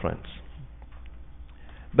 my friends.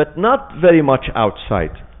 But not very much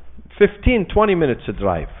outside. 15-20 minutes a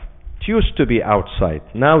drive. It used to be outside.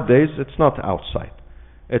 Nowadays it's not outside.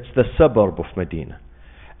 It's the suburb of Medina.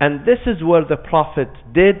 And this is where the Prophet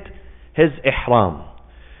did his ihram.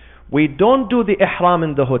 We don't do the ihram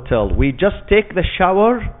in the hotel. We just take the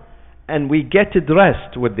shower and we get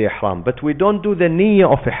dressed with the ihram. But we don't do the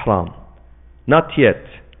niyyah of ihram. Not yet.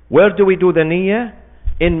 Where do we do the niyyah?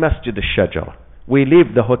 In Masjid al-Shajara. We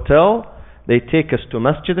leave the hotel. They take us to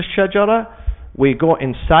Masjid al-Shajara. We go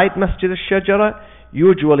inside Masjid al-Shajara,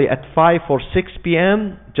 usually at 5 or 6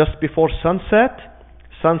 p.m., just before sunset.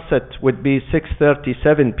 Sunset would be 6:30,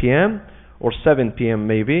 7 p.m. or 7 p.m.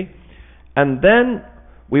 maybe. And then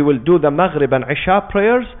we will do the Maghrib and Isha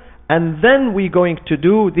prayers, and then we're going to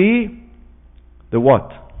do the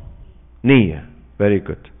what? Niyyah. Very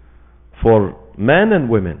good. For men and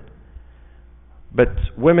women. But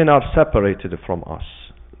women are separated from us.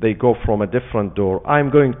 They go from a different door.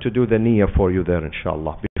 I'm going to do the niyyah for you there,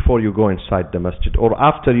 inshallah, before you go inside the masjid, or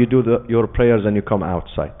after you do your prayers and you come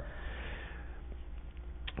outside.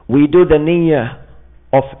 we do the niyyah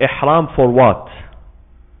of ihram for what?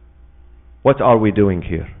 What are we doing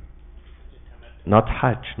here? Not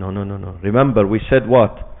Hajj. No. Remember, we said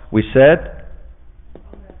what? We said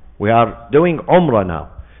we are doing Umrah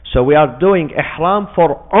now. So we are doing ihram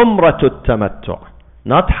for Umrah al-Tamattu',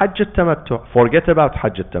 not Hajj al-Tamattu'. Forget about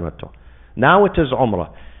Hajj al-Tamattu'. Now it is Umrah.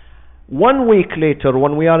 1 week later,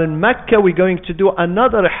 when we are in Mecca, we're going to do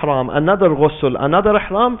another ihram, another ghusl, another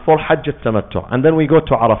ihram for Hajj al-Tamattu'. And then we go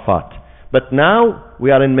to Arafat. But now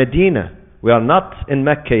we are in Medina. We are not in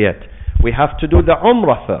Mecca yet. We have to do the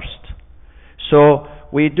Umrah first. So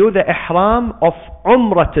we do the ihram of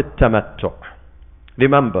Umrah al-Tamattu'.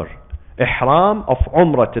 Remember, ihram of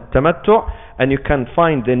Umrah al-Tamattu', and you can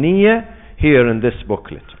find the niyyah here in this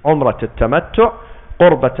booklet. Umrah al-Tamattu'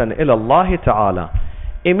 qurbatan ila Allah ta'ala.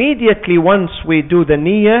 Immediately once we do the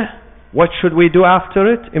niyyah, what should we do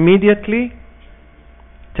after it? Immediately?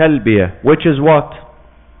 Talbiyah, which is what?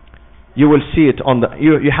 You will see it on the,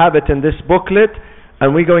 you have it in this booklet,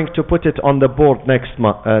 and we're going to put it on the board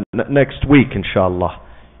next week, inshallah.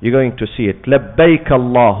 You're going to see it. Labbaik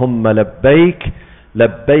Allahumma labbaik,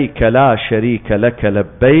 labbaik la sharika laka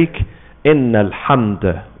labbaik, inna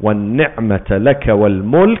alhamda wal ni'mata laka wal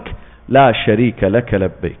mulk, la sharika laka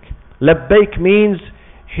labbaik. Labbaik means,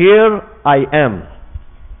 here I am.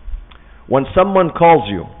 When someone calls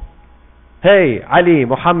you, hey, Ali,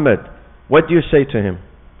 Muhammad, what do you say to him?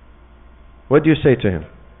 What do you say to him?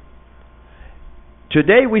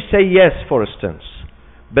 Today we say yes, for instance.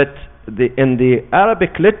 But in the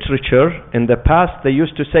Arabic literature, in the past, they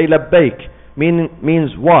used to say labbaik,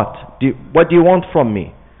 means what? What do you want from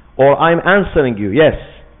me? Or I'm answering you, yes.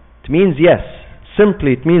 It means yes.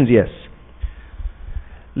 Simply, it means yes.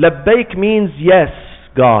 Labbaik means yes,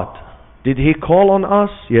 God. Did He call on us?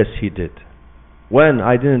 Yes, He did. When?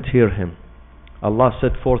 I didn't hear Him. Allah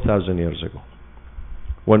said 4,000 years ago.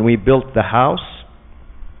 When we built the house,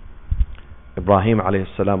 Ibrahim alayhi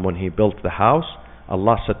salam, when he built the house,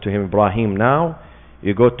 Allah said to him, Ibrahim, now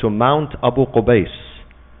you go to Mount Abu Qubais,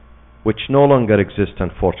 which no longer exists,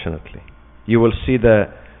 unfortunately. You will see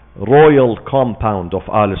the royal compound of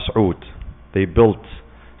Al Saud. They built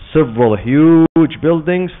several huge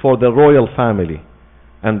buildings for the royal family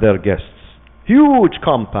and their guests. Huge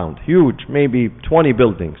compound, huge, maybe 20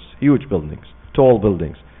 buildings, huge buildings, tall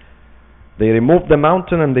buildings. They removed the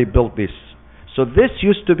mountain and they built this. So this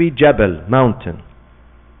used to be Jabal, mountain.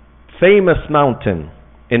 Famous mountain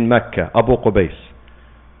in Mecca, Abu Qubais.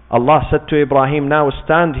 Allah said to Ibrahim, now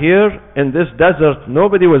stand here in this desert.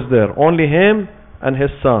 Nobody was there, only him and his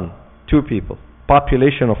son. 2 people,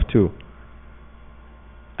 population of 2.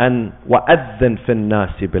 And وَأَذِّن فِي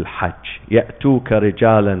النَّاسِ بِالْحَجِّ يَأْتُوكَ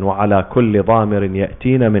رِجَالًا وَعَلَى كُلِّ ضَامِرٍ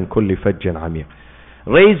يَأْتِينَ مِنْ كُلِّ فَجٍّ عَمِيقٍ.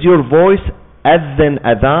 Raise your voice, أذن,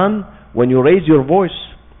 adhan. When you raise your voice,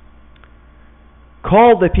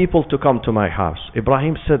 call the people to come to my house.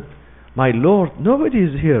 Ibrahim said, my Lord, nobody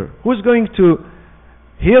is here. Who's going to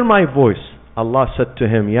hear my voice? Allah said to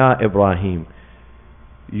him, Ya Ibrahim,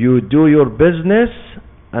 you do your business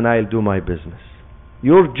and I'll do my business.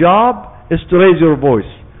 Your job is to raise your voice.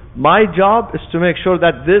 My job is to make sure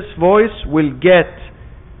that this voice will get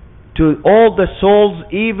to all the souls,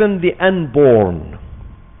 even the unborn.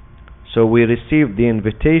 So we received the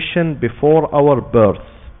invitation before our birth,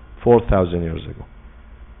 4,000 years ago.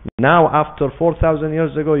 Now after 4,000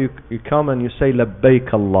 years ago, you come and you say,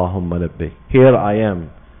 Labbaik Allahumma labbaik. Here I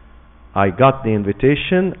am. I got the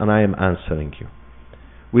invitation and I am answering you.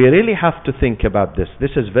 We really have to think about this.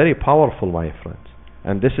 This is very powerful, my friends.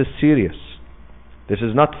 And this is serious. This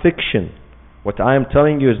is not fiction. What I am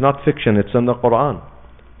telling you is not fiction. It's in the Quran.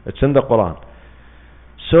 It's in the Quran.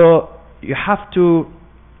 So you have to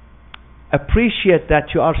appreciate that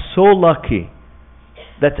you are so lucky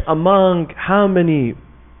that among how many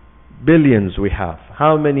billions we have,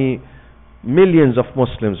 how many millions of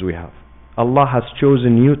Muslims we have, Allah has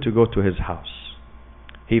chosen you to go to His house.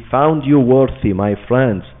 He found you worthy, my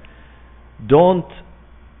friends. Don't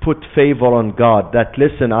put favor on God that,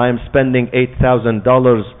 listen, I am spending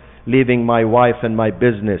 $8,000 leaving my wife and my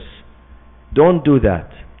business. Don't do that.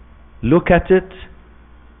 Look at it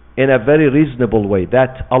in a very reasonable way,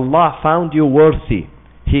 that Allah found you worthy.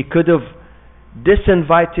 He could have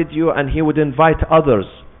disinvited you and He would invite others,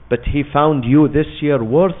 but He found you this year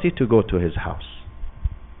worthy to go to His house.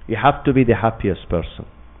 You have to be the happiest person.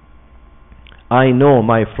 I know,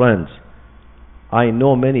 my friends, I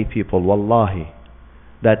know many people, wallahi,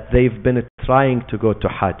 that they've been trying to go to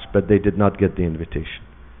Hajj, but they did not get the invitation.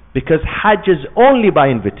 Because Hajj is only by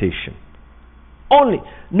invitation. Only.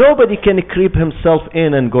 Nobody can creep himself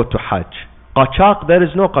in and go to Hajj. Qachaq, there is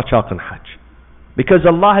no qachaq in Hajj. Because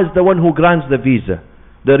Allah is the one who grants the visa.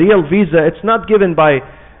 The real visa, it's not given by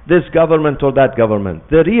this government or that government.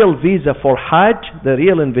 The real visa for Hajj, the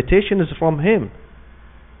real invitation is from Him.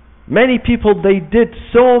 Many people, they did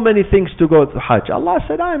so many things to go to Hajj. Allah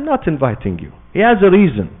said, I am not inviting you. He has a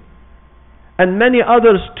reason. And many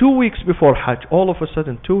others, 2 weeks before Hajj, all of a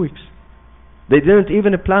sudden, 2 weeks. They didn't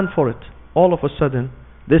even plan for it. All of a sudden,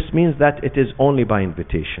 this means that it is only by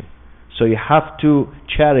invitation. So you have to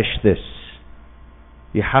cherish this.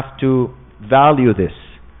 You have to value this,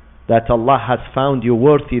 that Allah has found you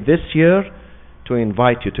worthy this year to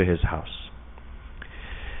invite you to His house.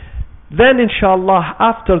 Then inshallah,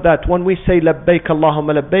 after that, when we say labbaik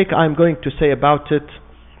Allahumma labbaik, I'm going to say about it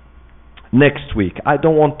next week. I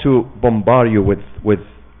don't want to bombard you with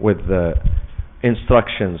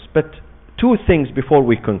instructions, but 2 things before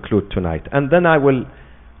we conclude tonight, and then I will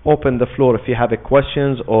open the floor. If you have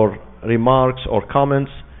questions or remarks or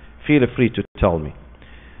comments, feel free to tell me.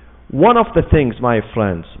 One of the things, my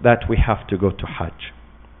friends, that we have to go to Hajj.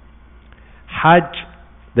 Hajj,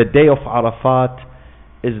 the day of Arafat,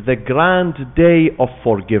 is the grand day of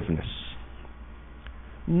forgiveness.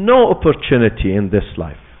 No opportunity in this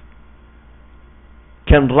life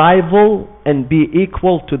can rival and be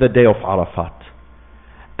equal to the day of Arafat.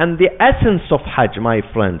 And the essence of Hajj, my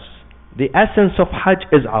friends, the essence of Hajj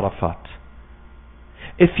is Arafat.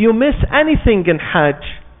 If you miss anything in Hajj,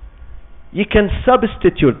 you can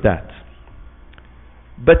substitute that.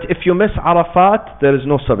 But if you miss Arafat, there is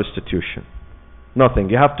no substitution. Nothing.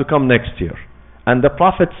 You have to come next year. And the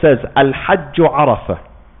Prophet says, Al-Hajju Arafah,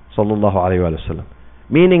 sallallahu alayhi wa sallam.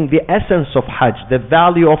 Meaning the essence of Hajj, the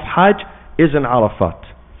value of Hajj is in Arafat.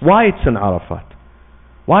 Why it's in Arafat?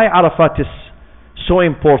 Why Arafat is so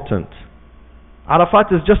important? Arafat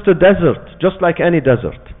is just a desert, just like any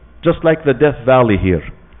desert, just like the Death Valley here.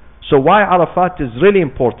 So why Arafat is really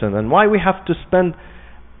important, and why we have to spend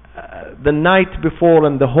the night before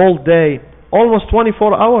and the whole day, almost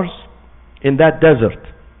 24 hours in that desert.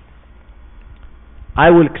 I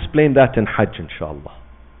will explain that in Hajj inshallah.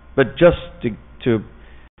 But just to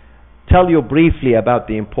tell you briefly about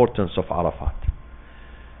the importance of Arafat.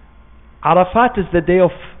 Arafat is the day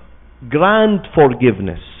of grand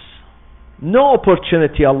forgiveness. No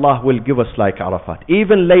opportunity Allah will give us like Arafat.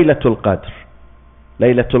 Even Laylatul Qadr.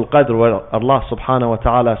 Laylatul Qadr, where Allah subhanahu wa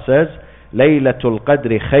ta'ala says, Laylatul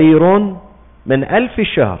Qadri khayrun min alfi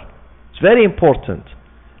shahr. It's very important.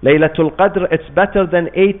 Laylatul Qadr, it's better than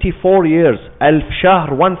 84 years. Alf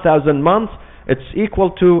shahr, 1,000 months, it's equal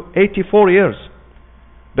to 84 years.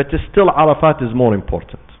 But still Arafat is more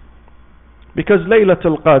important. Because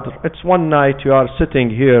Laylatul Qadr, it's one night you are sitting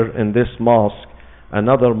here in this mosque,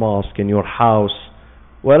 another mosque, in your house,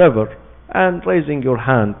 wherever, and raising your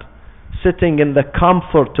hand, sitting in the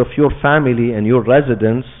comfort of your family and your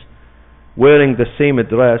residence, wearing the same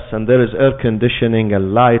dress, and there is air conditioning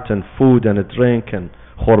and light and food and a drink and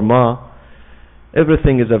khurma.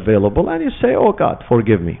 Everything is available, and you say, oh God,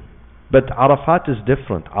 forgive me. But Arafat is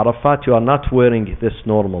different. Arafat, you are not wearing this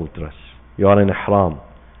normal dress. You are in ihram.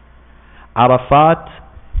 Arafat,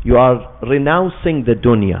 you are renouncing the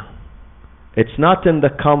dunya. It's not in the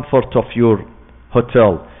comfort of your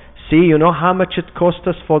hotel. See, you know how much it cost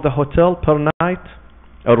us for the hotel per night?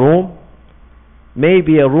 A room?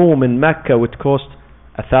 Maybe a room in Mecca would cost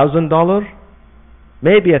 $1,000.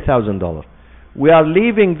 Maybe $1,000. We are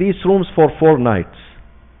leaving these rooms for 4 nights,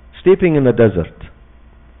 sleeping in the desert.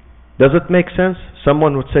 Does it make sense?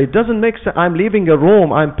 Someone would say, doesn't make sense. I'm leaving a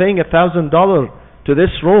room, I'm paying $1,000 to this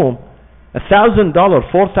room. $1,000,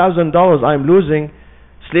 $4,000 I'm losing,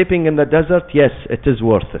 sleeping in the desert. Yes, it is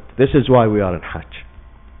worth it. This is why we are in Hajj.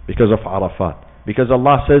 Because of Arafat. Because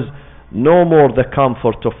Allah says, no more the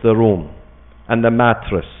comfort of the room and the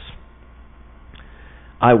mattress.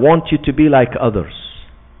 I want you to be like others.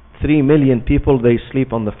 3 million people, they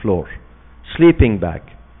sleep on the floor. Sleeping bag.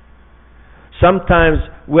 Sometimes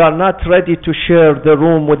we are not ready to share the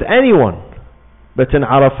room with anyone. But in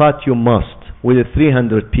Arafat you must, with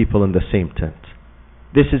 300 people in the same tent.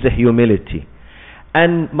 This is a humility.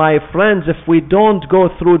 And my friends, if we don't go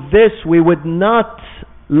through this, we would not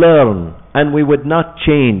learn and we would not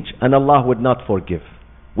change, and Allah would not forgive.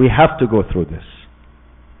 We have to go through this.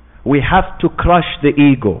 We have to crush the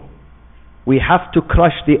ego. We have to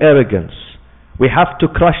crush the arrogance. We have to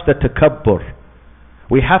crush the takabbur.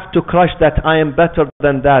 We have to crush that I am better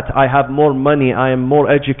than that, I have more money, I am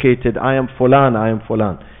more educated, I am fulan, I am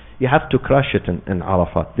fulan. You have to crush it in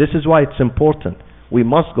Arafat. This is why it's important. We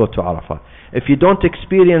must go to Arafat. If you don't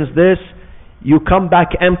experience this, you come back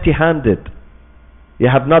empty-handed. You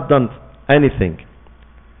have not done anything.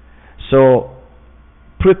 So,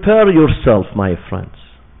 prepare yourself, my friends.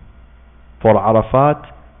 For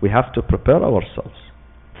Arafat, we have to prepare ourselves.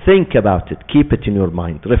 Think about it. Keep it in your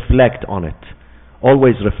mind. Reflect on it.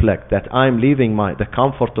 Always reflect that I'm leaving the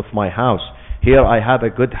comfort of my house. Here I have a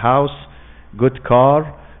good house, good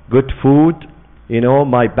car, good food.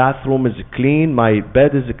 My bathroom is clean, my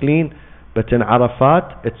bed is clean. But in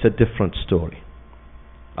Arafat, it's a different story.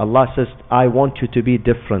 Allah says, I want you to be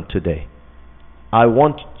different today. I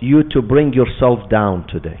want you to bring yourself down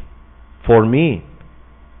today. For me,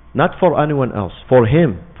 not for anyone else. For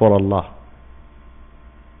Him, for Allah.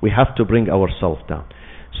 We have to bring ourselves down.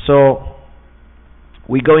 So,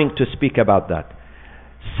 we're going to speak about that.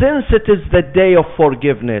 Since it is the day of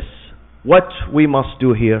forgiveness, what we must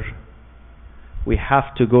do here? We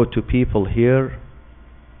have to go to people here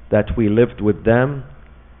that we lived with them,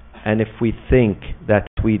 and if we think that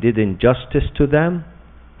we did injustice to them,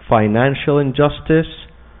 financial injustice,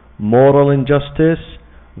 moral injustice,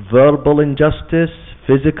 verbal injustice,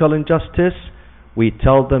 physical injustice, we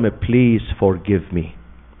tell them, please forgive me.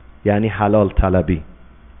 Yani halal talabi.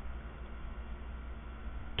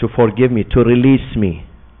 To forgive me, to release me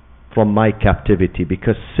from my captivity,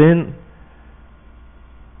 because sin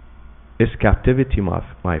is captivity, my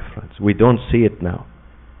friends. We don't see it now.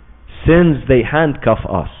 Sins, they handcuff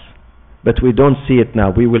us, but we don't see it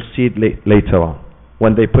now. We will see it later on.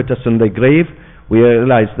 When they put us in the grave, we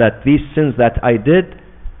realize that these sins that I did,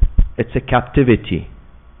 it's a captivity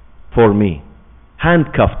for me,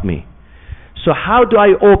 handcuffed me. So how do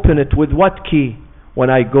I open it? With what key? When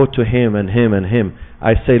I go to him and him and him,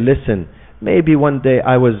 I say, listen, maybe one day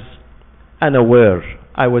I was unaware,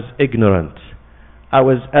 I was ignorant, I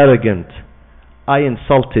was arrogant, I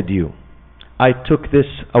insulted you, I took this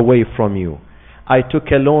away from you, I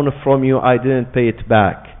took a loan from you, I didn't pay it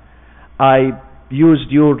back, I used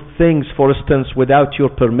your things, for instance, without your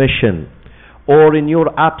permission, or in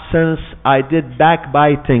your absence I did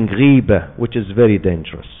backbiting, ghiba, which is very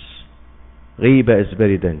dangerous. Ghiba is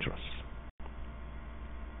very dangerous.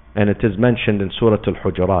 And it is mentioned in Surah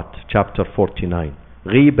Al-Hujurat, chapter 49.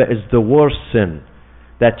 Ghiba is the worst sin,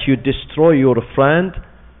 that you destroy your friend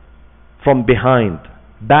from behind,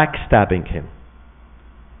 backstabbing him.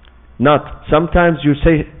 Not, sometimes you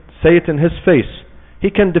say it in his face. He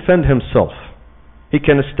can defend himself. He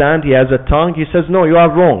can stand, he has a tongue, he says, no, you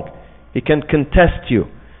are wrong. He can contest you.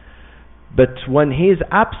 But when he is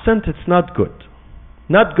absent, it's not good.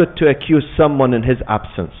 Not good to accuse someone in his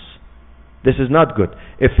absence. This is not good.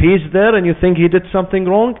 If he's there and you think he did something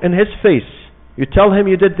wrong, in his face, you tell him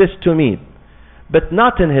you did this to me, but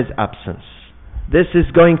not in his absence. This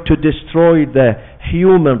is going to destroy the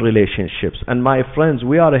human relationships. And my friends,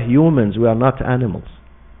 we are humans, we are not animals.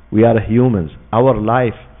 We are humans. Our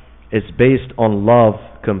life is based on love,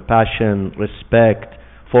 compassion, respect,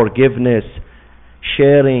 forgiveness,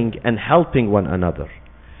 sharing, and helping one another.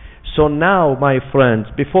 So now, my friends,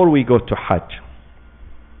 before we go to Hajj,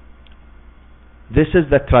 this is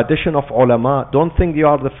the tradition of ulama. Don't think you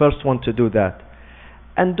are the first one to do that.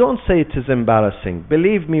 And don't say it is embarrassing.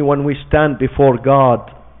 Believe me, when we stand before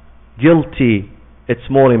God guilty, it's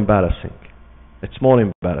more embarrassing. It's more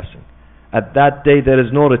embarrassing. At that day, there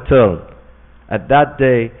is no return. At that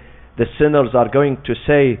day, the sinners are going to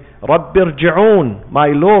say, Rabbi irji'un, my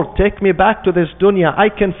Lord, take me back to this dunya. I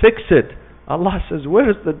can fix it. Allah says, where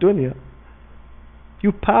is the dunya?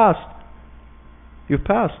 You passed. You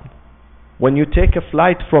passed. When you take a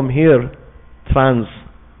flight from here,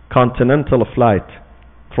 transcontinental flight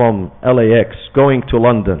from LAX going to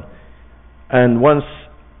London, and once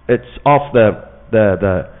it's off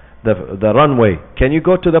the runway, can you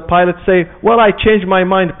go to the pilot say, well, I changed my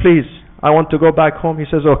mind, please, I want to go back home? He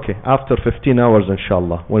says, okay, after 15 hours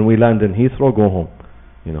inshallah, when we land in Heathrow, go home.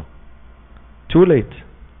 Too late.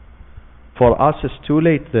 For us it's too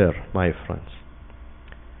late there, my friends.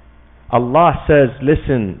 Allah says,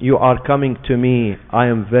 listen, you are coming to me, I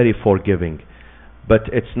am very forgiving. But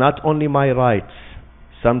it's not only my rights.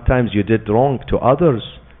 Sometimes you did wrong to others.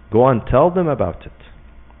 Go and tell them about it.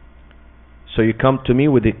 So you come to me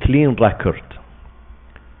with a clean record.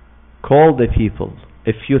 Call the people.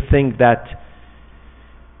 If you think that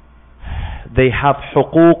they have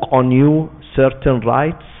huquq on you, certain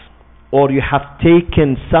rights, or you have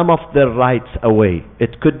taken some of their rights away.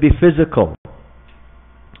 It could be physical.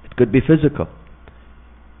 It could be physical.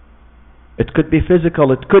 It could be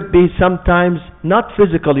physical. It could be sometimes not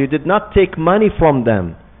physical. You did not take money from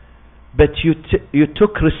them, but you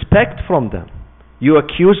took respect from them. You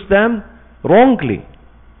accused them wrongly,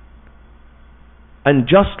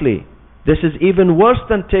 unjustly. This is even worse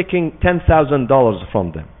than taking $10,000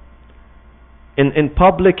 from them. In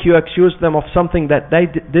public, you accuse them of something that they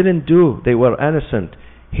didn't do. They were innocent.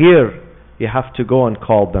 Here, you have to go and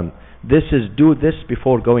call them. This is, do this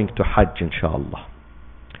before going to Hajj, inshallah.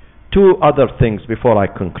 Two other things before I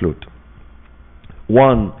conclude.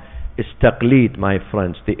 One is taqleed, my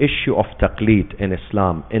friends, the issue of taqleed in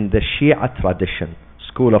Islam, in the Shia tradition,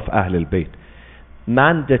 school of Ahlul Bayt.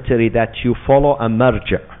 Mandatory that you follow a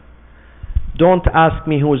marja'. Don't ask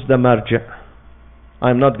me who is the marja'.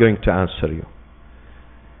 I'm not going to answer you.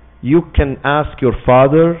 You can ask your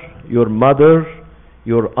father, your mother,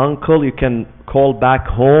 your uncle. You can call back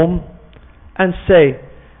home and say,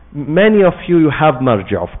 many of you have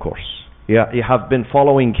marja', of course. Yeah, you have been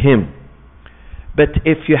following him. But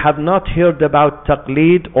if you have not heard about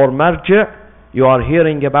taqleed or marja', you are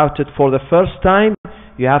hearing about it for the first time,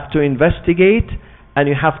 you have to investigate and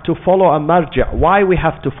you have to follow a marja'. Why we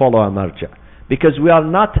have to follow a marja'? Because we are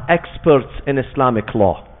not experts in Islamic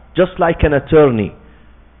law. Just like an attorney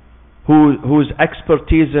whose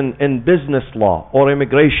expertise in business law or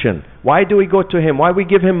immigration. Why do we go to him? Why we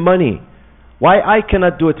give him money? Why I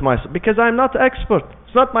cannot do it myself? Because I'm not expert.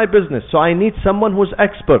 It's not my business. So I need someone who's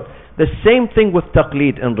expert. The same thing with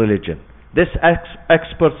taqleed in religion. This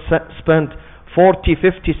expert spent 40,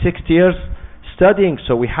 50, 60 years studying,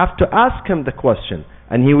 so we have to ask him the question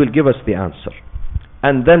and he will give us the answer.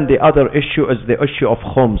 And then the other issue is the issue of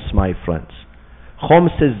khums, my friends.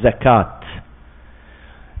 Khums is zakat.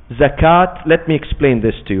 Zakat, let me explain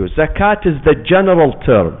this to you. Zakat is the general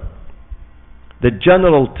term. The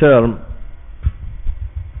general term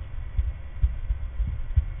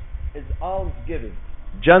is almsgiving.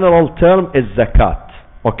 General term is zakat.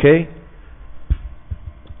 Okay?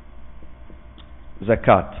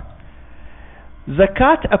 Zakat.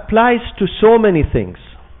 Zakat applies to so many things.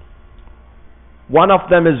 One of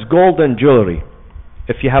them is gold and jewelry.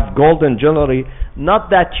 If you have gold and jewelry, not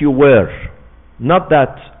that you wear, not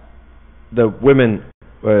that the women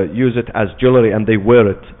use it as jewelry and they wear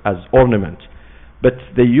it as ornament, but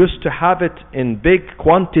they used to have it in big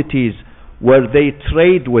quantities where they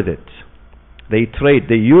trade with it. They trade,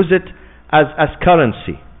 they use it as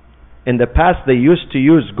currency. In the past they used to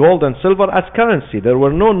use gold and silver as currency. There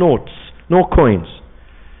were no notes, no coins.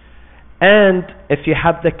 And if you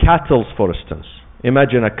have the cattle, for instance,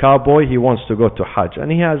 imagine a cowboy, he wants to go to Hajj, and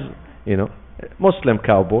he has, Muslim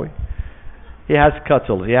cowboy. He has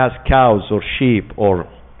cattle, he has cows or sheep or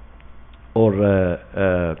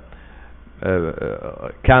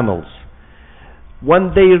camels.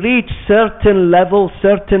 When they reach certain level,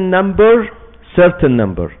 certain number,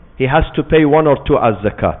 he has to pay 1 or 2 as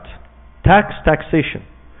zakat. Taxation.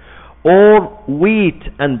 Or wheat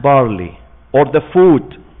and barley, or the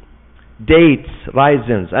food, dates,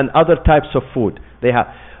 raisins, and other types of food they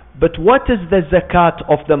have. But what is the zakat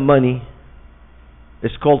of the money?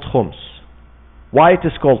 It's called khums. Why it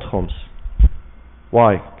is called khums?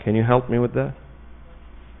 Why? Can you help me with that?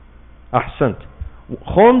 Ahsant.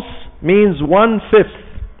 Khums means 1/5.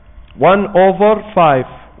 1/5.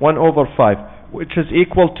 1/5. Which is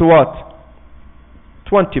equal to what?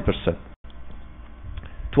 20%.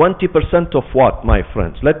 20% of what, my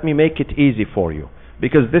friends? Let me make it easy for you,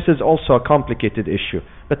 because this is also a complicated issue,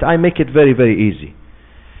 but I make it very, very easy.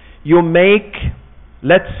 You make,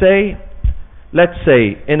 let's say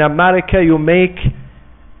in America you make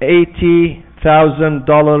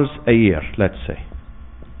 $80,000 a year, let's say.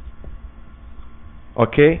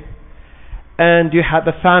 Okay? And you have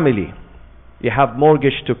a family. You have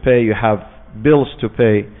mortgage to pay, you have bills to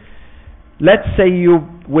pay. Let's say you,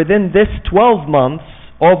 within this 12 months,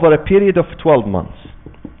 over a period of 12 months,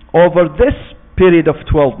 over this period of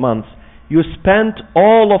 12 months, you spent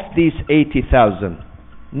all of these 80,000.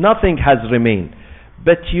 Nothing has remained.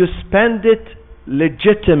 But you spend it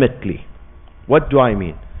legitimately. What do I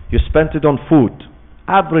mean? You spent it on food,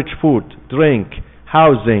 average food, drink,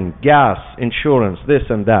 housing, gas, insurance, this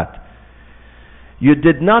and that. You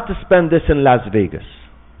did not spend this in Las Vegas.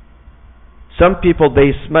 Some people,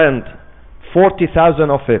 they spend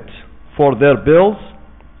 40,000 of it for their bills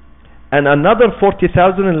and another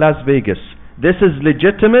 40,000 in Las Vegas. This is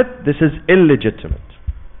legitimate, this is illegitimate.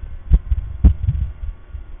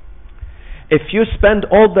 If you spend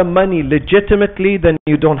all the money legitimately, then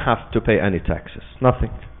you don't have to pay any taxes.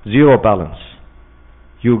 Nothing. Zero balance.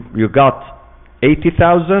 You got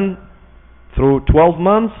 80,000 through 12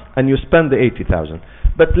 months and you spend the 80,000.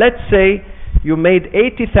 But let's say you made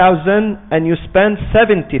 80,000 and you spent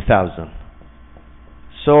 70,000.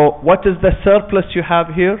 So what is the surplus you have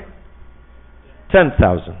here?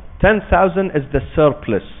 10,000. 10,000 is the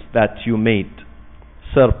surplus that you made.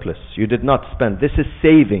 Surplus. You did not spend. This is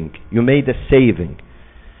saving. You made a saving.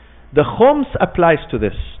 The khums applies to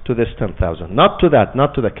this 10,000. Not to that,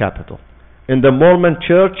 not to the capital. In the Mormon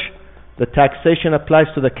church, the taxation applies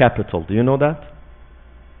to the capital. Do you know that?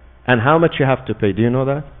 And how much you have to pay? Do you know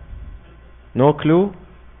that? No clue?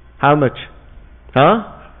 How much? Huh?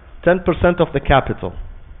 10% of the capital.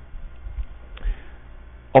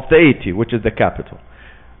 Of the 80, which is the capital.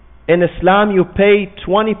 In Islam, you pay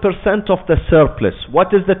 20% of the surplus.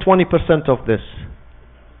 What is the 20% of this?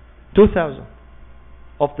 2,000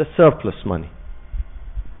 of the surplus money.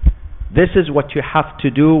 This is what you have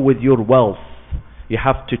to do with your wealth. You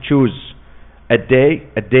have to choose a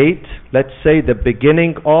date. Let's say the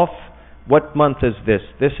beginning of, what month is this?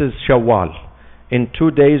 This is Shawwal. In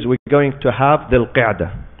 2 days we're going to have Dhul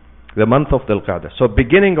Qa'dah, the month of Dhul Qa'dah. So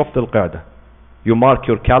beginning of Dhul Qa'dah. You mark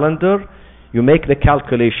your calendar, you make the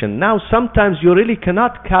calculation. Now sometimes you really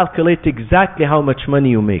cannot calculate exactly how much money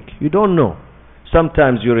you make. You don't know.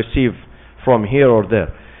 Sometimes you receive from here or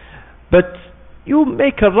there. But you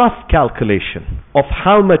make a rough calculation of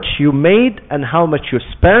how much you made and how much you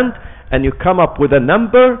spent, and you come up with a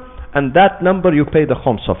number, and that number you pay the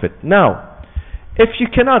khums of it. Now, if you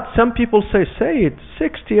cannot, some people say it's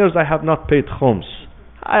 60 years I have not paid khums.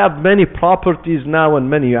 I have many properties now and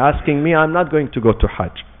many. You're asking me, I'm not going to go to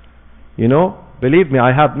Hajj. You know, believe me,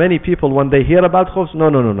 I have many people when they hear about khums, no.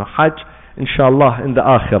 Hajj, inshallah, in the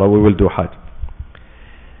akhirah we will do Hajj.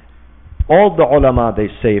 All the ulama, they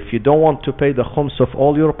say, if you don't want to pay the khums of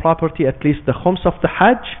all your property, at least the khums of the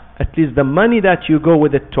Hajj, at least the money that you go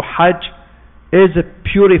with it to Hajj is a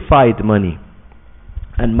purified money.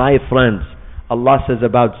 And my friends, Allah says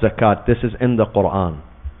about zakat, this is in the Quran.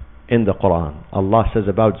 In the Quran, Allah says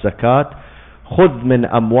about zakat, خُذْ مِنْ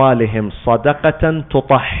أَمْوَالِهِمْ صَدَقَةً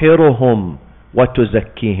تُطَهِّرُهُمْ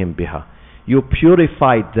وَتُزَكِّيهِمْ بِهَا. You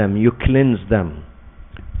purified them, you cleanse them.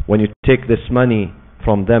 When you take this money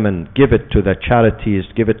from them and give it to the charities,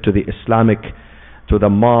 give it to the Islamic, to the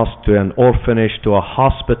mosque, to an orphanage, to a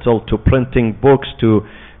hospital, to printing books, to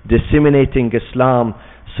disseminating Islam,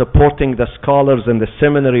 supporting the scholars in the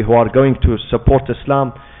seminary who are going to support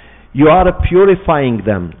Islam, you are purifying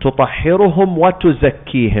them. تُطَهِّرُهُمْ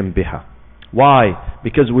وَتُزَكِّيهِمْ بِهَا. Why?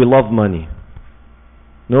 Because we love money.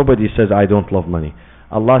 Nobody says I don't love money.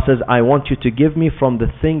 Allah says I want you to give me from the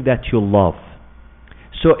thing that you love.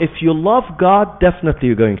 So if you love God, definitely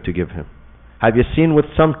you're going to give Him. Have you seen with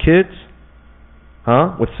some kids?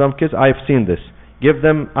 With some kids, I've seen this. Give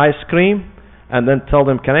them ice cream and then tell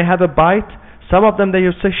them, can I have a bite? Some of them, they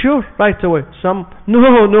will say, sure, right away. Some,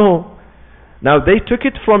 no. Now they took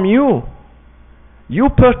it from you. You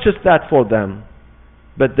purchased that for them.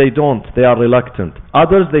 But they don't. They are reluctant.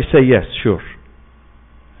 Others, they say, yes, sure.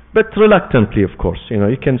 But reluctantly, of course.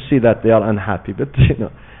 You can see that they are unhappy. But,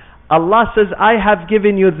 Allah says, I have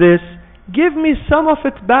given you this. Give me some of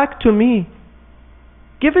it back to me.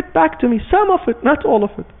 Give it back to me. Some of it, not all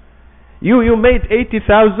of it. You made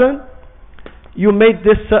 80,000. You made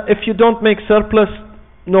this. If you don't make surplus,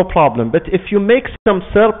 no problem. But if you make some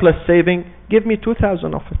surplus saving, give me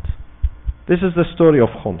 2,000 of it. This is the story of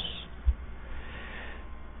khums.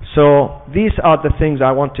 So these are the things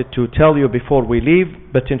I wanted to tell you before we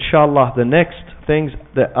leave. But inshallah,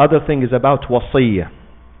 the other thing is about wasiyyah.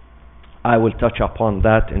 I will touch upon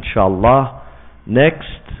that inshallah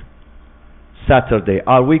next Saturday.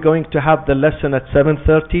 Are we going to have the lesson at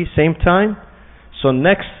 7:30, same time? So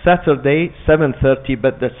next Saturday, 7:30,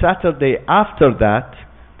 but the Saturday after that,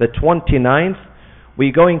 the 29th,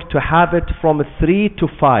 we're going to have it from 3 to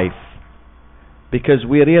 5. Because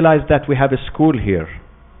we realize that we have a school here.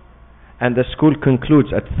 And the school concludes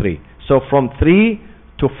at 3. So from 3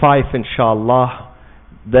 to 5 inshallah.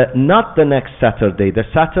 Not the next Saturday, the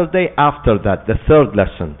Saturday after that, the third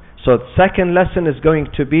lesson. So the second lesson is going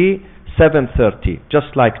to be 7:30,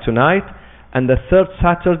 just like tonight. And the third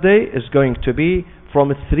Saturday is going to be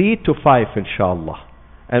from 3 to 5 inshallah.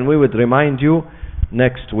 And we would remind you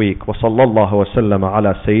next week. وصلى الله وسلم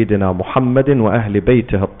على سيدنا محمد وأهل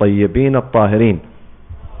بيته الطيبين الطاهرين.